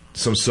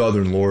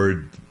Southern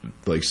Lord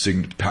like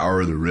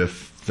Power of the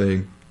Riff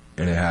thing.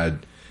 and it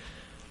had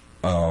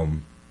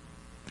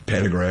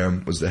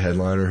Pentagram was the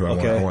headliner. Who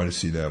Okay. I wanted to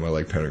see them. I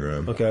like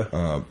Pentagram. Okay.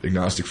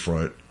 Agnostic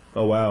Front.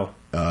 Oh wow.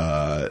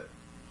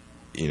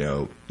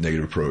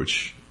 Negative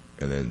Approach,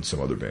 and then some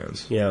other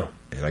bands. Yeah.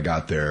 And I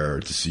got there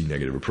to see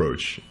Negative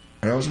Approach,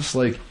 and I was just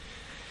like,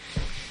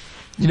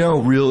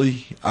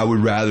 really, I would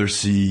rather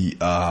see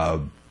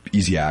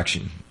Easy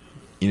Action.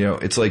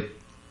 It's like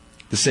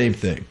the same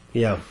thing.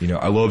 Yeah.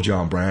 I love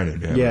John Brandon.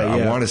 Man. Yeah,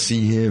 I want to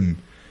see him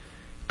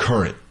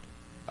current.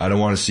 I don't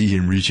want to see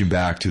him reaching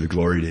back to the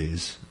glory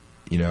days.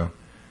 I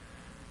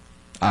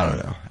don't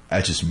know.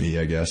 That's just me,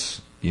 I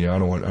guess. I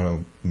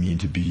don't mean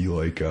to be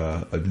like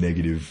a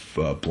negative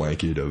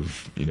blanket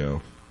of,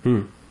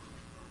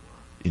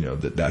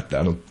 that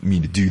I don't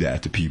mean to do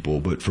that to people,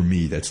 but for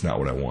me, that's not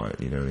what I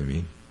want. You know what I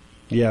mean?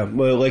 Yeah.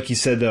 Well, like you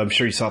said, I'm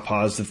sure you saw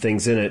positive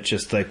things in it,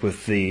 just like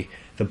with the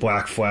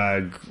Black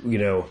Flag,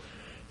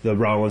 the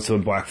Rawlinson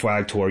and Black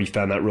Flag tour. You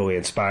found that really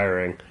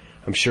inspiring.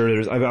 I'm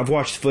sure I've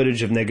watched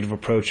footage of Negative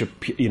Approach,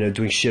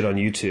 doing shit on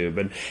YouTube,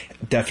 and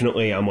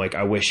definitely I'm like,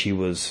 I wish he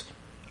was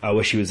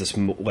this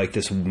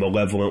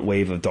malevolent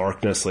wave of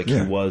darkness like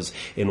he was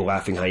in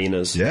Laughing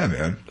Hyenas. Yeah,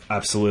 man.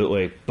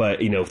 Absolutely.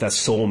 But, that's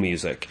soul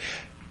music.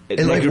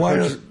 And like,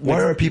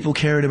 why aren't people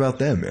caring about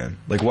them, man?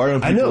 Like, why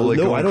aren't people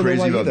going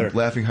crazy about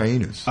Laughing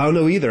Hyenas? I don't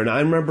know either. And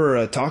I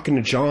remember talking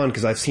to John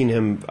because I've seen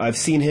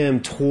him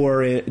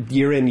tour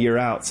year in, year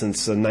out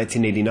since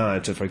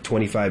 1989, so for like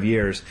 25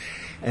 years.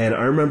 And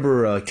I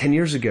remember 10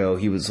 years ago,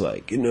 he was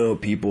like,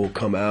 people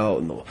come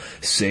out and they'll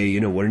say,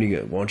 why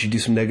don't you do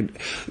some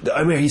negative?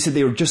 I mean, he said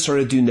they were just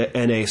started doing the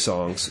NA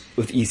songs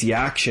with Easy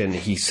Action.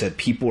 He said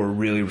people were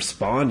really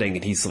responding,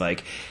 and he's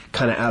like,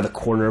 kind of out of the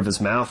corner of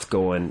his mouth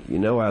going,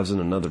 I was in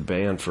another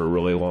band for a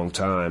really long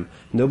time.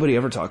 Nobody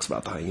ever talks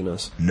about the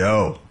Hyenas.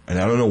 No. And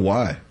I don't know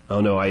why. Oh,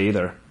 no, I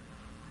either.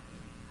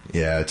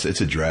 Yeah, it's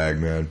a drag,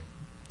 man.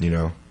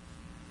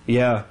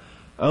 Yeah.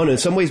 I don't know. In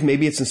some ways,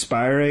 maybe it's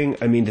inspiring.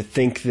 I mean, to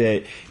think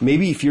that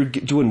maybe if you're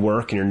doing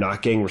work and you're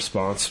not getting a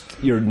response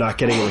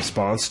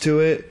to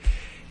it,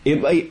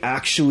 it might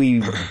actually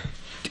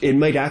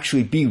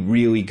be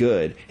really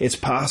good. It's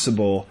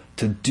possible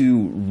to do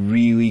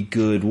really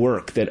good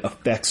work that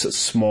affects a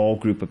small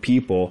group of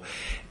people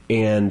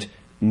and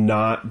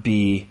not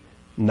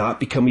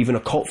become even a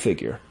cult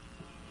figure.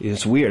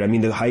 It's weird. I mean,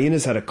 the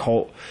Hyenas had a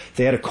cult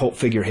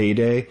figure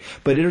heyday,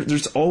 but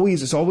it's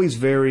always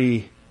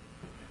very,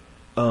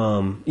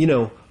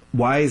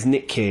 why is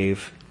Nick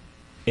Cave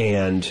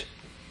and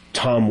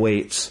Tom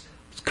Waits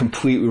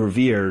completely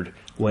revered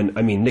when,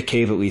 Nick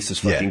Cave at least is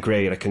fucking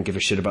great. I couldn't give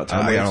a shit about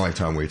Tom Waits. I don't like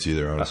Tom Waits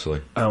either,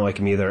 honestly. I don't like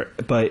him either.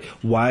 But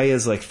why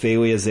is like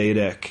Thalia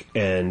Zedek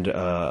and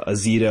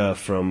Azita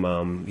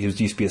from he used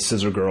to be in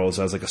Scissor Girls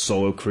as like a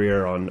solo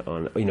career on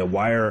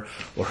why or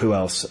who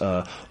else?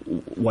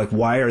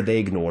 Why are they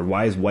ignored?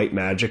 Why is White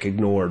Magic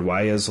ignored?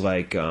 Why is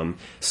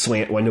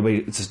Slant? Why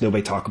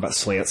nobody talk about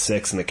Slant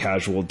Six and the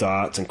Casual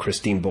Dots and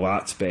Christine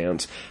Blat's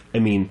bands? I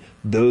mean,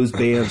 those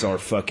bands are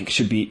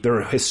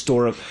they're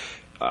historic.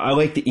 I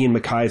like the Ian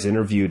MacKay's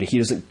interviewed. He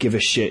doesn't give a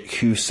shit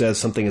who says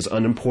something is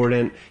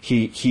unimportant.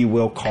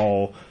 He'll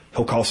call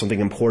something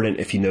important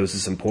if he knows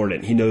it's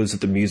important. He knows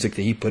that the music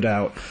that he put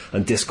out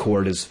on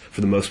Discord is for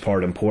the most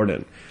part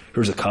important.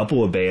 There's a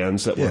couple of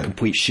bands that were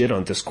complete shit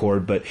on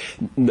Discord, but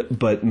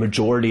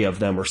majority of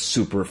them are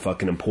super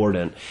fucking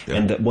important. Yeah.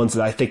 And the ones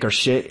that I think are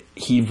shit,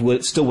 he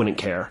still wouldn't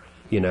care.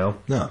 No,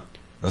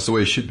 that's the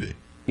way it should be.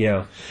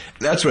 Yeah,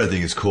 that's what I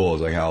think is cool.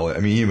 Is like how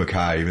Ian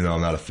MacKay, even though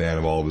I'm not a fan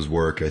of all of his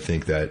work, I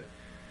think that.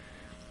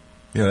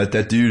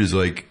 That dude is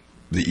like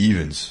the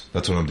Evens.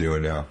 That's what I'm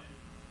doing now.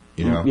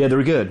 Yeah,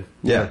 they're good.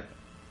 Yeah.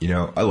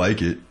 I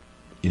like it.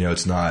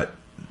 It's not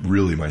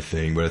really my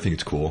thing, but I think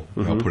it's cool.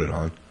 Mm-hmm. I'll put it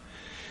on.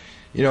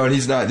 And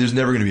there's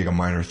never going to be like a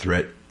Minor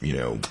Threat,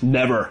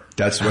 Never.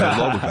 That's what I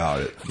love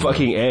about it.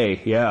 Fucking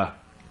A, yeah.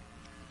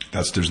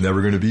 There's never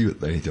going to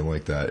be anything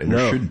like that, and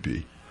there shouldn't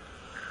be.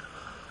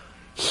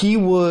 He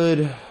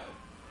would...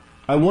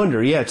 I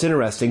wonder, yeah, it's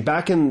interesting.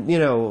 Back in,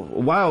 a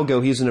while ago,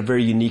 he was in a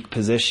very unique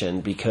position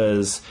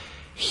because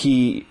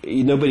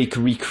nobody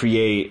could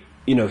recreate,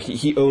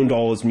 he owned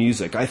all his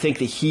music. I think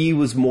that he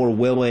was more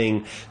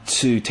willing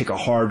to take a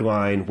hard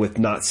line with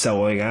not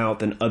selling out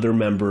than other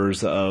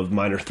members of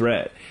Minor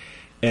Threat.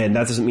 And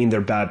that doesn't mean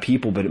they're bad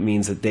people, but it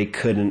means that they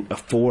couldn't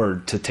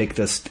afford to take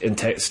this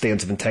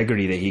stance of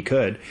integrity that he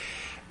could.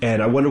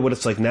 And I wonder what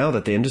it's like now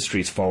that the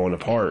industry's fallen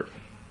apart.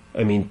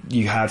 I mean,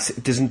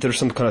 isn't there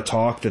some kind of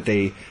talk that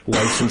they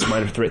license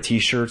Minor Threat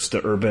t-shirts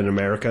to Urban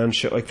America and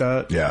shit like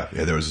that? Yeah,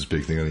 there was this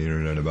big thing on the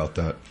internet about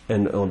that.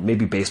 And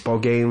maybe baseball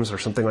games or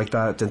something like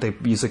that. Didn't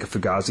they use like a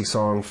Fugazi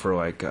song for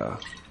like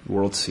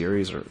World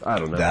Series or I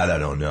don't know. That I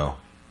don't know.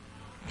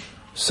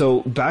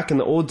 So back in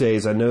the old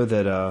days, I know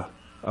that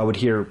I would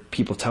hear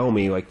people tell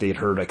me like they'd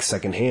heard like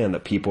secondhand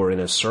that people in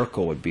his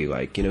circle would be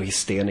like, he's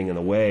standing in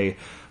the way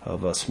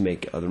of us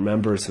other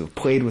members who have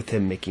played with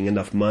him making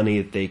enough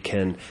money that they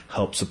can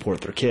help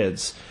support their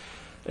kids.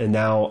 And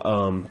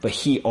now, but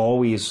he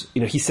always,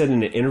 he said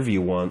in an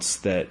interview once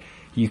that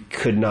you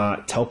could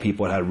not tell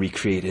people how to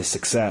recreate his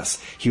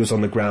success. He was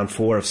on the ground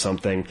floor of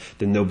something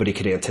that nobody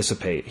could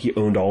anticipate. He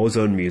owned all his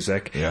own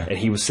music, and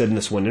he was said in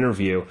this one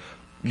interview,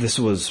 this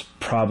was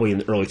probably in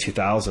the early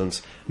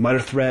 2000s, Minor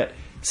Threat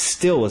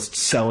still is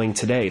selling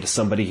today to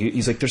somebody who,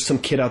 he's like, there's some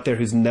kid out there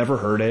who's never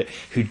heard it,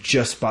 who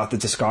just bought the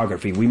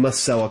discography. We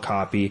must sell a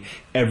copy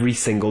every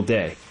single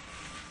day.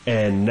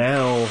 And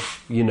now,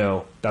 you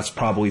know, that's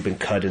probably been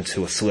cut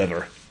into a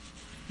sliver.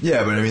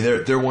 Yeah, but I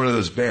mean, they're one of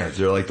those bands.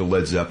 They're like the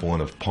Led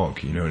Zeppelin of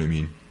punk, you know what I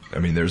mean? I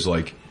mean, there's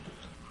like,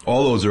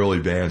 all those early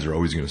bands are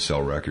always going to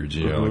sell records,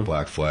 you know, like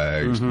Black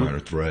Flags, Minor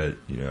Threat,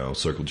 you know,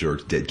 Circle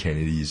Jerks, Dead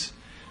Kennedys.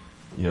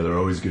 You know, they're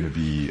always going to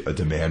be a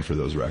demand for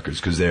those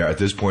records because they're, at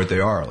this point, they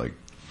are like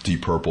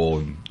Deep Purple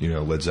and, you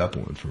know, Led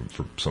Zeppelin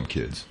for some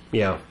kids.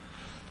 Yeah.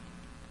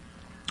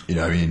 You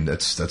know, I mean,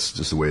 that's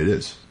just the way it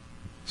is.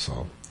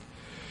 So,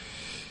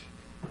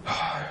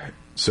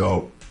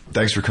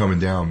 thanks for coming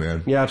down,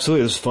 man. Yeah,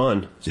 absolutely. It was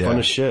fun. It's fun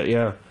as shit,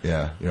 yeah.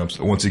 Yeah. You know,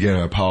 once again,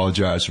 I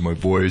apologize for my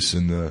voice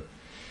and the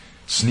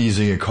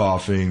sneezing and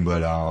coughing,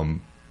 but,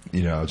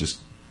 you know, just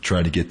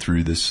trying to get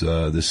through this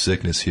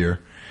sickness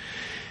here.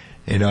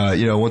 And,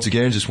 you know, once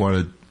again, just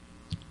want to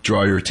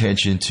draw your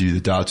attention to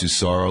the Datsu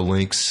Sara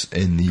links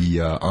and the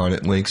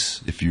Onnit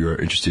links if you're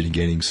interested in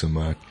getting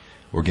some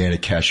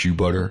organic cashew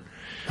butter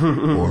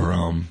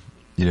or,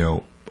 you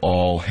know,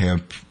 all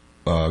hemp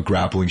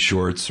grappling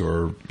shorts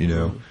or, you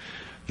know,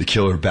 the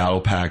Killer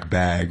Battle Pack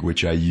bag,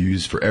 which I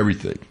use for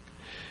everything.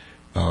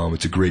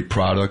 It's a great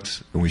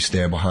product, and we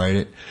stand behind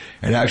it.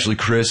 And actually,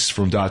 Chris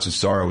from Datsu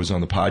Sara was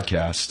on the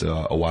podcast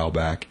a while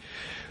back,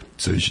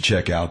 so you should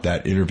check out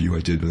that interview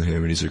I did with him,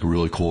 and he's like a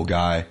really cool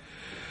guy.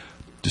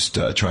 Just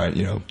trying,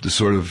 you know, just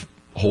sort of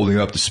holding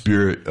up the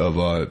spirit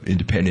of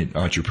independent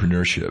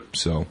entrepreneurship.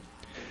 So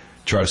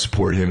try to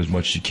support him as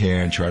much as you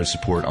can. Try to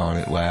support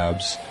Onnit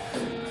Labs.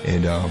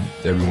 And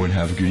everyone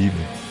have a good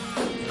evening.